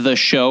for the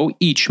show,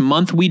 each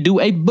month we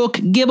do a book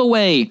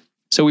giveaway.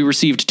 So we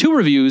received 2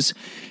 reviews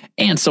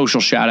and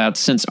social shout outs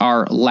since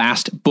our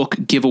last book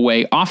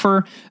giveaway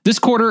offer. This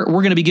quarter,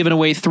 we're going to be giving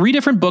away 3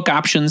 different book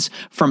options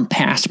from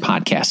past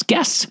podcast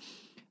guests.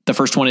 The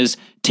first one is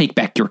Take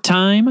Back Your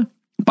Time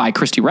by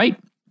Christy Wright.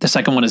 The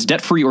second one is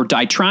Debt Free or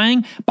Die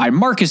Trying by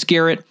Marcus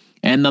Garrett.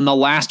 And then the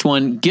last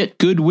one, Get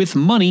Good with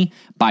Money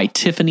by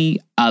Tiffany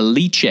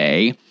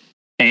Aliche.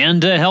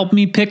 And to help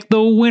me pick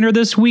the winner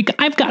this week,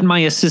 I've got my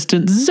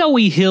assistant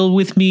Zoe Hill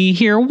with me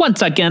here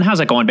once again. How's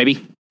it going,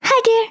 baby?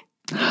 Hi, dear.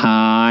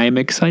 I'm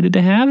excited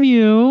to have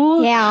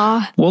you.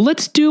 Yeah. Well,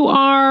 let's do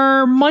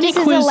our money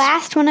quiz. This is the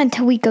last one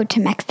until we go to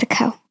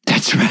Mexico.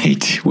 That's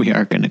right. We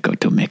are going to go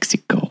to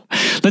Mexico.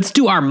 Let's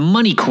do our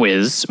money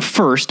quiz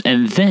first,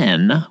 and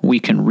then we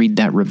can read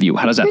that review.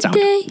 How does that sound?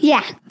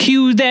 Yeah.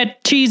 Cue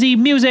that cheesy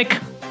music.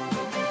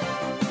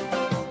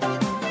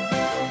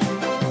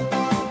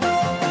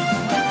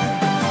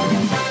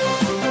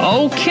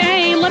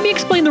 Okay, let me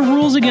explain the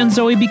rules again,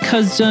 Zoe,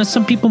 because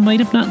some people might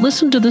have not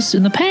listened to this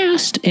in the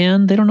past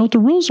and they don't know what the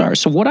rules are.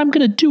 So what I'm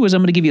going to do is I'm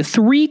going to give you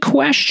 3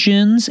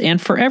 questions, and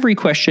for every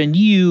question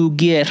you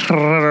get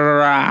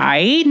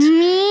right,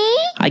 Me?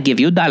 I give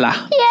you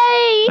 $1.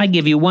 Yay! I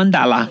give you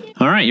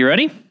 $1. All right, you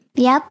ready?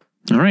 Yep.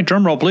 All right,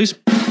 drum roll, please.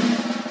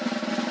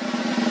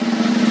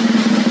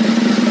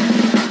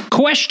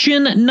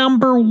 Question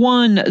number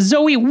 1.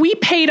 Zoe, we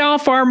paid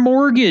off our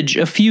mortgage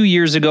a few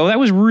years ago. That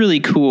was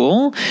really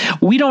cool.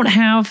 We don't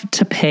have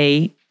to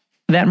pay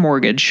that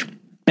mortgage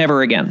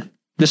ever again.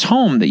 This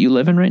home that you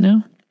live in right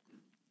now,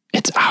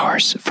 It's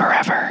ours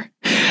forever.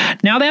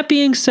 Now, that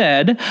being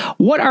said,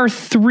 what are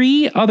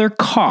 3 other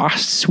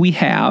costs we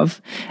have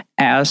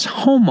as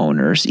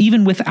homeowners,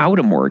 even without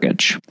a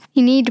mortgage?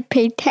 You need to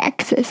pay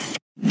taxes.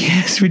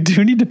 Yes, we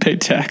do need to pay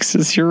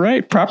taxes. You're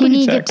right. Property You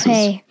need taxes. to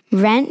pay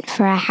rent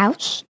for a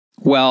house.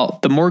 Well,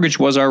 the mortgage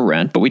was our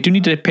rent, but we do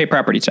need to pay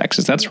property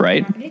taxes. That's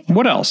right.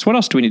 What else? What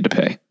else do we need to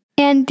pay?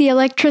 And the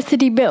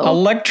electricity bill.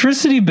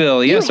 Electricity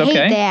bill. Yes, You hate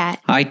okay.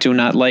 that. I do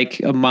not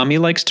like. Mommy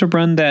likes to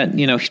run that,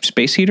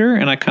 space heater,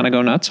 and I kind of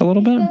go nuts a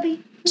little bit.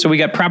 So we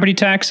got property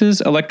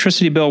taxes,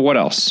 electricity bill. What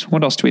else?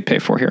 What else do we pay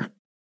for here?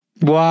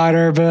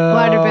 Water bill.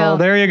 Water bill.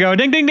 There you go.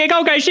 Ding, ding, ding.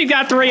 Okay, she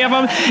got 3 of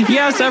them.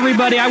 Yes,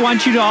 everybody, I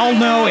want you to all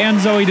know, and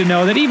Zoe to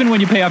know, that even when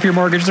you pay off your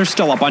mortgage, there's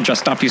still a bunch of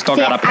stuff you still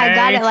got to pay. I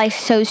got it like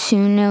so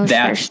soon. It was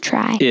That first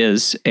try.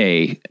 is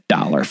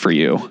 $1 for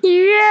you.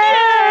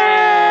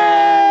 Yay!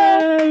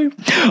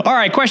 All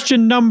right,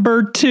 question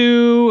number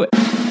 2.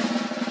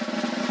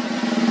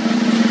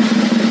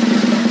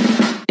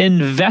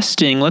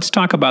 Investing. Let's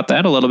talk about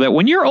that a little bit.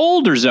 When you're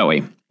older,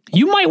 Zoe,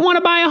 you might want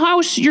to buy a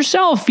house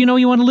yourself.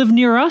 You want to live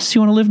near us.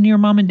 You want to live near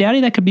mom and daddy.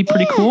 That could be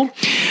pretty cool.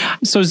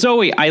 So,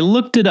 Zoe, I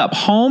looked it up.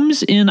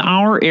 Homes in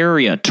our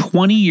area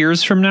 20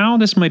 years from now,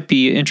 this might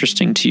be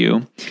interesting to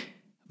you,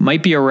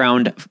 might be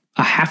around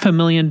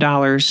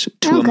 $500,000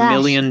 to $1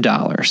 million.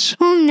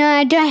 Oh, no,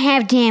 I don't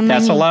have that money.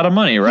 That's a lot of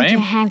money, I right?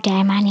 don't have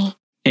that money.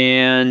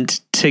 And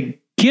to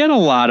get a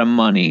lot of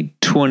money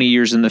 20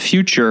 years in the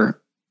future,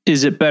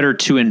 is it better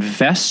to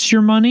invest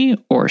your money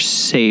or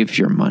save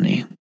your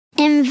money?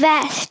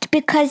 Invest,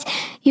 because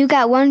you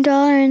got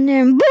 $1 in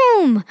there and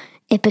boom,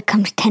 it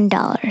becomes $10.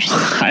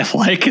 I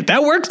like it.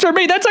 That works for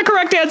me. That's a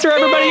correct answer,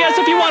 everybody. Yes,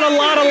 if you want a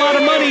lot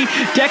of money,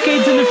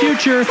 decades in the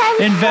future,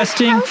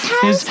 investing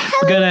is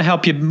going to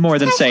help you more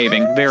than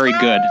saving. Very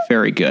good.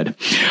 Very good.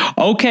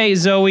 Okay,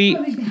 Zoe,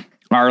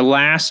 our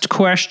last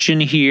question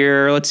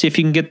here. Let's see if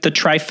you can get the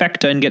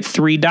trifecta and get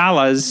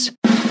 $3.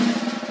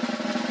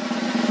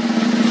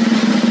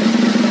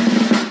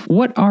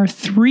 What are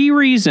 3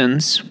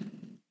 reasons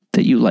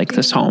that you like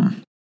this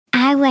home?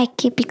 I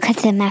like it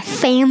because of my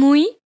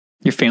family,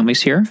 Your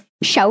family's here?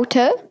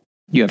 shelter,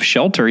 You have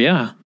shelter,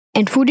 yeah.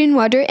 and food and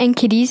water and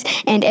kitties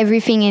and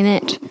everything in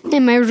it.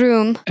 In my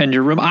room. And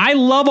your room. I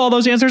love all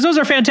those answers. Those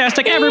are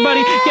fantastic.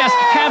 Everybody, yes,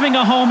 having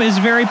a home is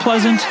very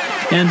pleasant,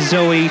 and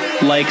Zoe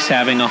likes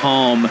having a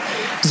home.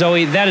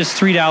 Zoe, that is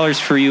 $3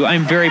 for you.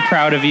 I'm very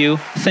proud of you.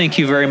 Thank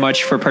you very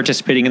much for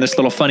participating in this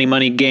little funny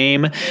money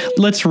game.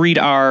 Let's read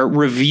our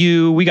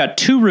review. We got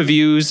 2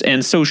 reviews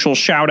and social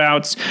shout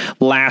outs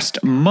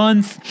last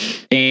month.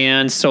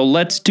 And so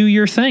let's do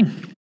your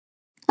thing.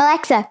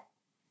 Alexa,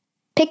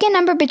 pick a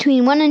number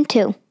between 1 and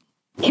 2.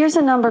 Here's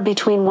a number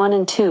between 1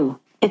 and 2.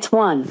 It's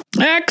 1.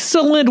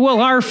 Excellent.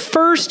 Well, our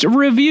first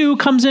review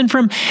comes in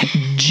from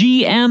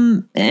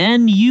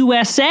GMN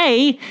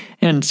USA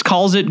and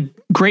calls it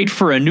great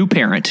for a new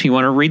parent. You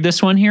want to read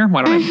this one here?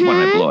 Why don't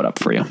I blow it up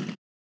for you?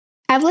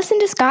 I've listened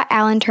to Scott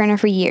Allen Turner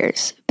for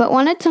years, but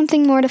wanted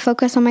something more to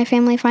focus on my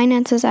family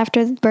finances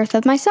after the birth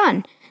of my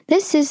son.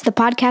 This is the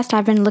podcast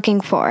I've been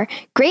looking for.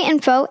 Great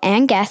info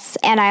and guests,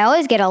 and I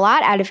always get a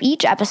lot out of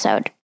each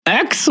episode.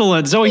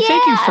 Excellent. Zoe,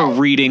 thank you for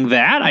reading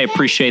that. I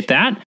appreciate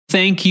that.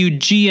 Thank you,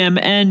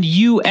 GMN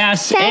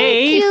USA,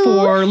 Thank you.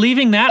 for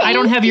leaving that. I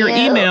don't have your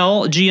Thank you.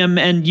 email,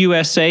 GMN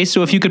USA,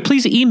 so if you could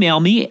please email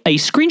me a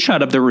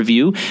screenshot of the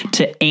review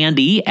to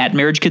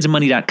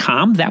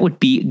Andy@marriagekidsandmoney.com, that would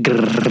be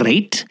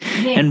great.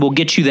 And we'll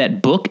get you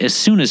that book as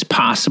soon as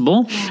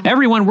possible.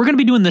 Everyone, we're going to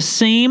be doing the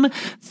same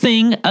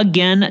thing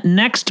again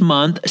next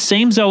month.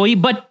 Same Zoe,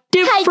 but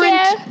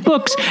different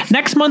books.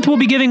 Next month, we'll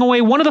be giving away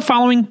one of the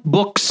following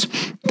books.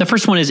 The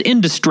first one is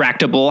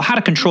Indistractable, How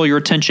to Control Your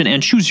Attention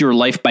and Choose Your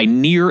Life by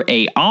Nir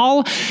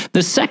Eyal.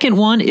 The second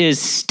one is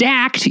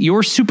Stacked,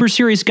 Your Super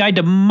Serious Guide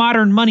to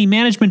Modern Money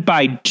Management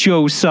by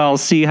Joe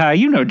Saul-Sehy.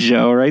 You know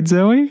Joe, right,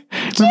 Zoe?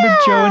 Remember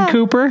Joe and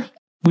Cooper?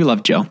 We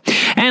love Joe.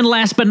 And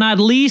last but not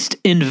least,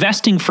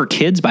 Investing for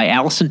Kids by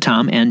Allison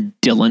Tom and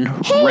Dylan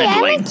Redling.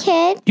 I'm a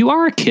kid. You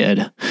are a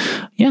kid.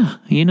 Yeah.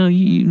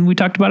 We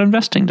talked about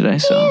investing today,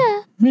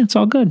 so yeah, it's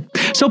all good.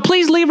 So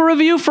please leave a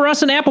review for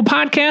us on Apple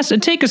Podcasts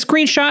and take a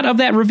screenshot of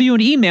that review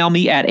and email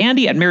me at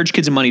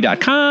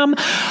Andy@marriagekidsandmoney.com.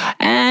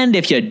 And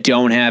if you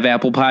don't have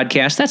Apple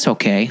Podcasts, that's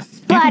okay.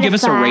 You can give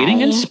us a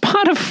rating in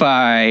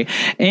Spotify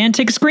and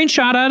take a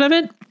screenshot out of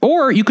it.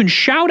 Or you can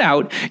shout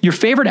out your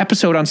favorite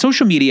episode on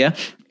social media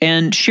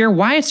and share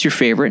why it's your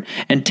favorite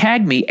and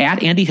tag me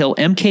at Andy Hill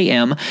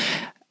MKM.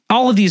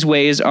 All of these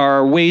ways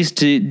are ways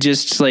to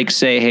just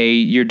say, hey,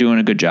 you're doing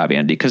a good job,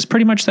 Andy, because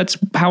pretty much that's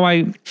how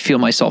I feel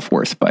my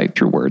self-worth by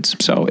your words.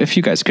 So if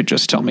you guys could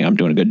just tell me I'm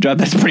doing a good job,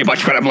 that's pretty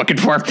much what I'm looking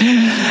for.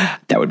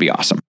 That would be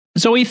awesome.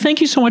 Zoe,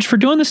 thank you so much for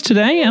doing this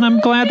today, and I'm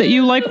glad that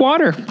you like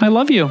water. I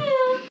love you.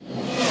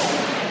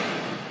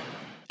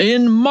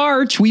 In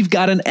March, we've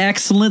got an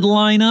excellent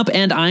lineup,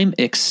 and I'm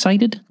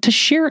excited to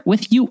share it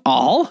with you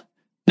all.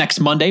 Next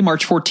Monday,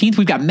 March 14th,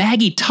 we've got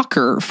Maggie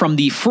Tucker from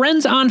the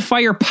Friends on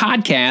Fire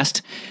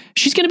podcast.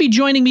 She's going to be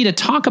joining me to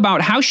talk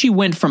about how she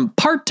went from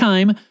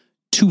part-time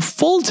to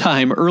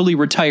full-time early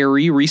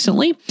retiree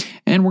recently,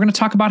 and we're going to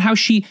talk about how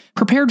she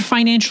prepared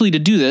financially to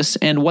do this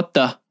and what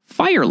the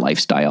FIRE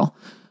lifestyle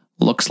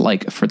looks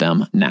like for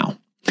them now.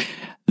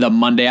 The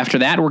Monday after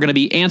that, we're going to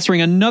be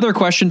answering another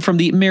question from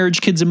the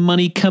Marriage, Kids, and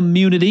Money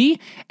community,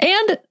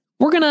 and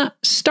we're going to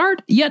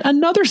start yet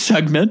another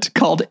segment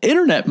called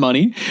Internet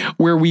Money,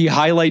 where we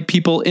highlight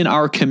people in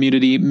our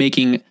community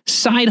making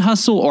side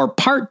hustle or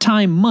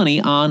part-time money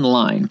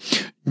online.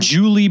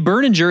 Julie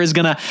Berninger is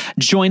going to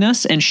join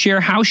us and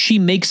share how she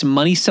makes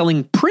money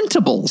selling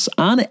printables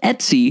on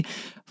Etsy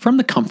from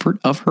the comfort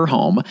of her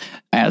home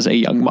as a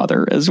young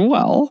mother as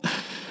well.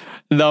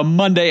 The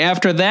Monday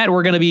after that,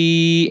 we're going to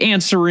be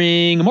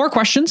answering more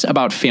questions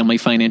about family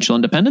financial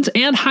independence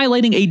and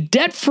highlighting a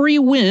debt-free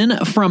win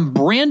from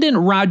Brandon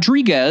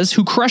Rodriguez,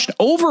 who crushed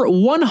over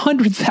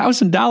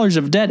 $100,000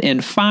 of debt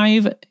in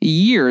 5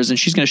 years. And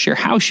she's going to share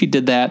how she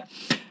did that.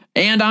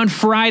 And on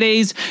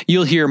Fridays,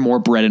 you'll hear more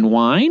Bread and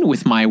Wine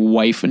with my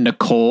wife,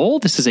 Nicole.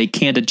 This is a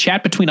candid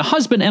chat between a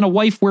husband and a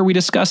wife where we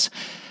discuss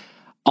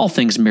all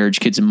things marriage,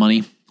 kids, and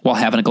money while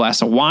having a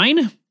glass of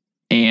wine.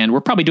 And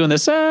we're probably doing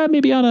this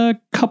maybe on a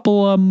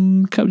couple,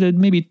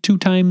 maybe 2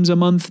 times a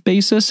month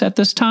basis at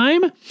this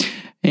time.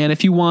 And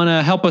if you want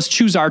to help us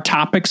choose our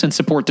topics and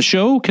support the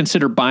show,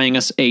 consider buying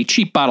us a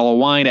cheap bottle of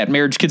wine at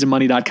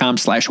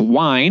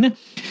marriagekidsandmoney.com/wine.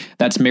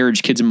 That's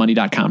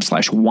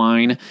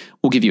marriagekidsandmoney.com/wine.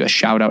 We'll give you a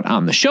shout out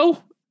on the show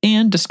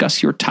and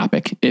discuss your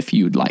topic if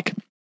you'd like.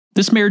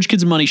 This Marriage,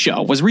 Kids, and Money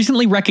show was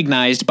recently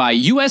recognized by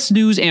U.S.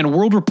 News and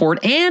World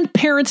Report and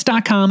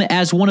Parents.com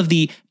as one of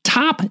the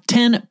top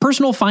 10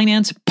 personal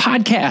finance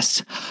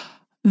podcasts.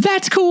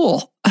 That's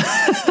cool.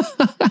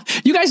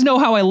 You guys know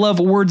how I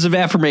love words of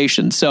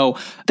affirmation. So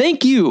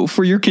thank you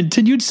for your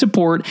continued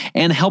support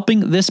and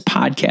helping this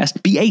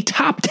podcast be a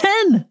top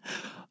 10.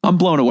 I'm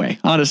blown away.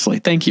 Honestly,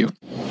 thank you.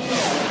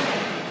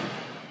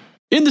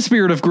 In the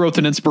spirit of growth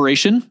and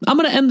inspiration, I'm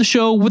going to end the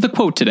show with a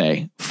quote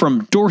today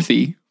from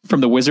Dorothy from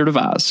The Wizard of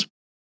Oz.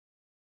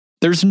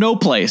 There's no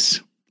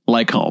place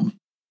like home.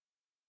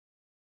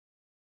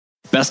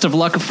 Best of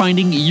luck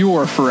finding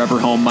your forever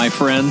home, my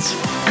friends.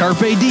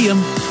 Carpe diem.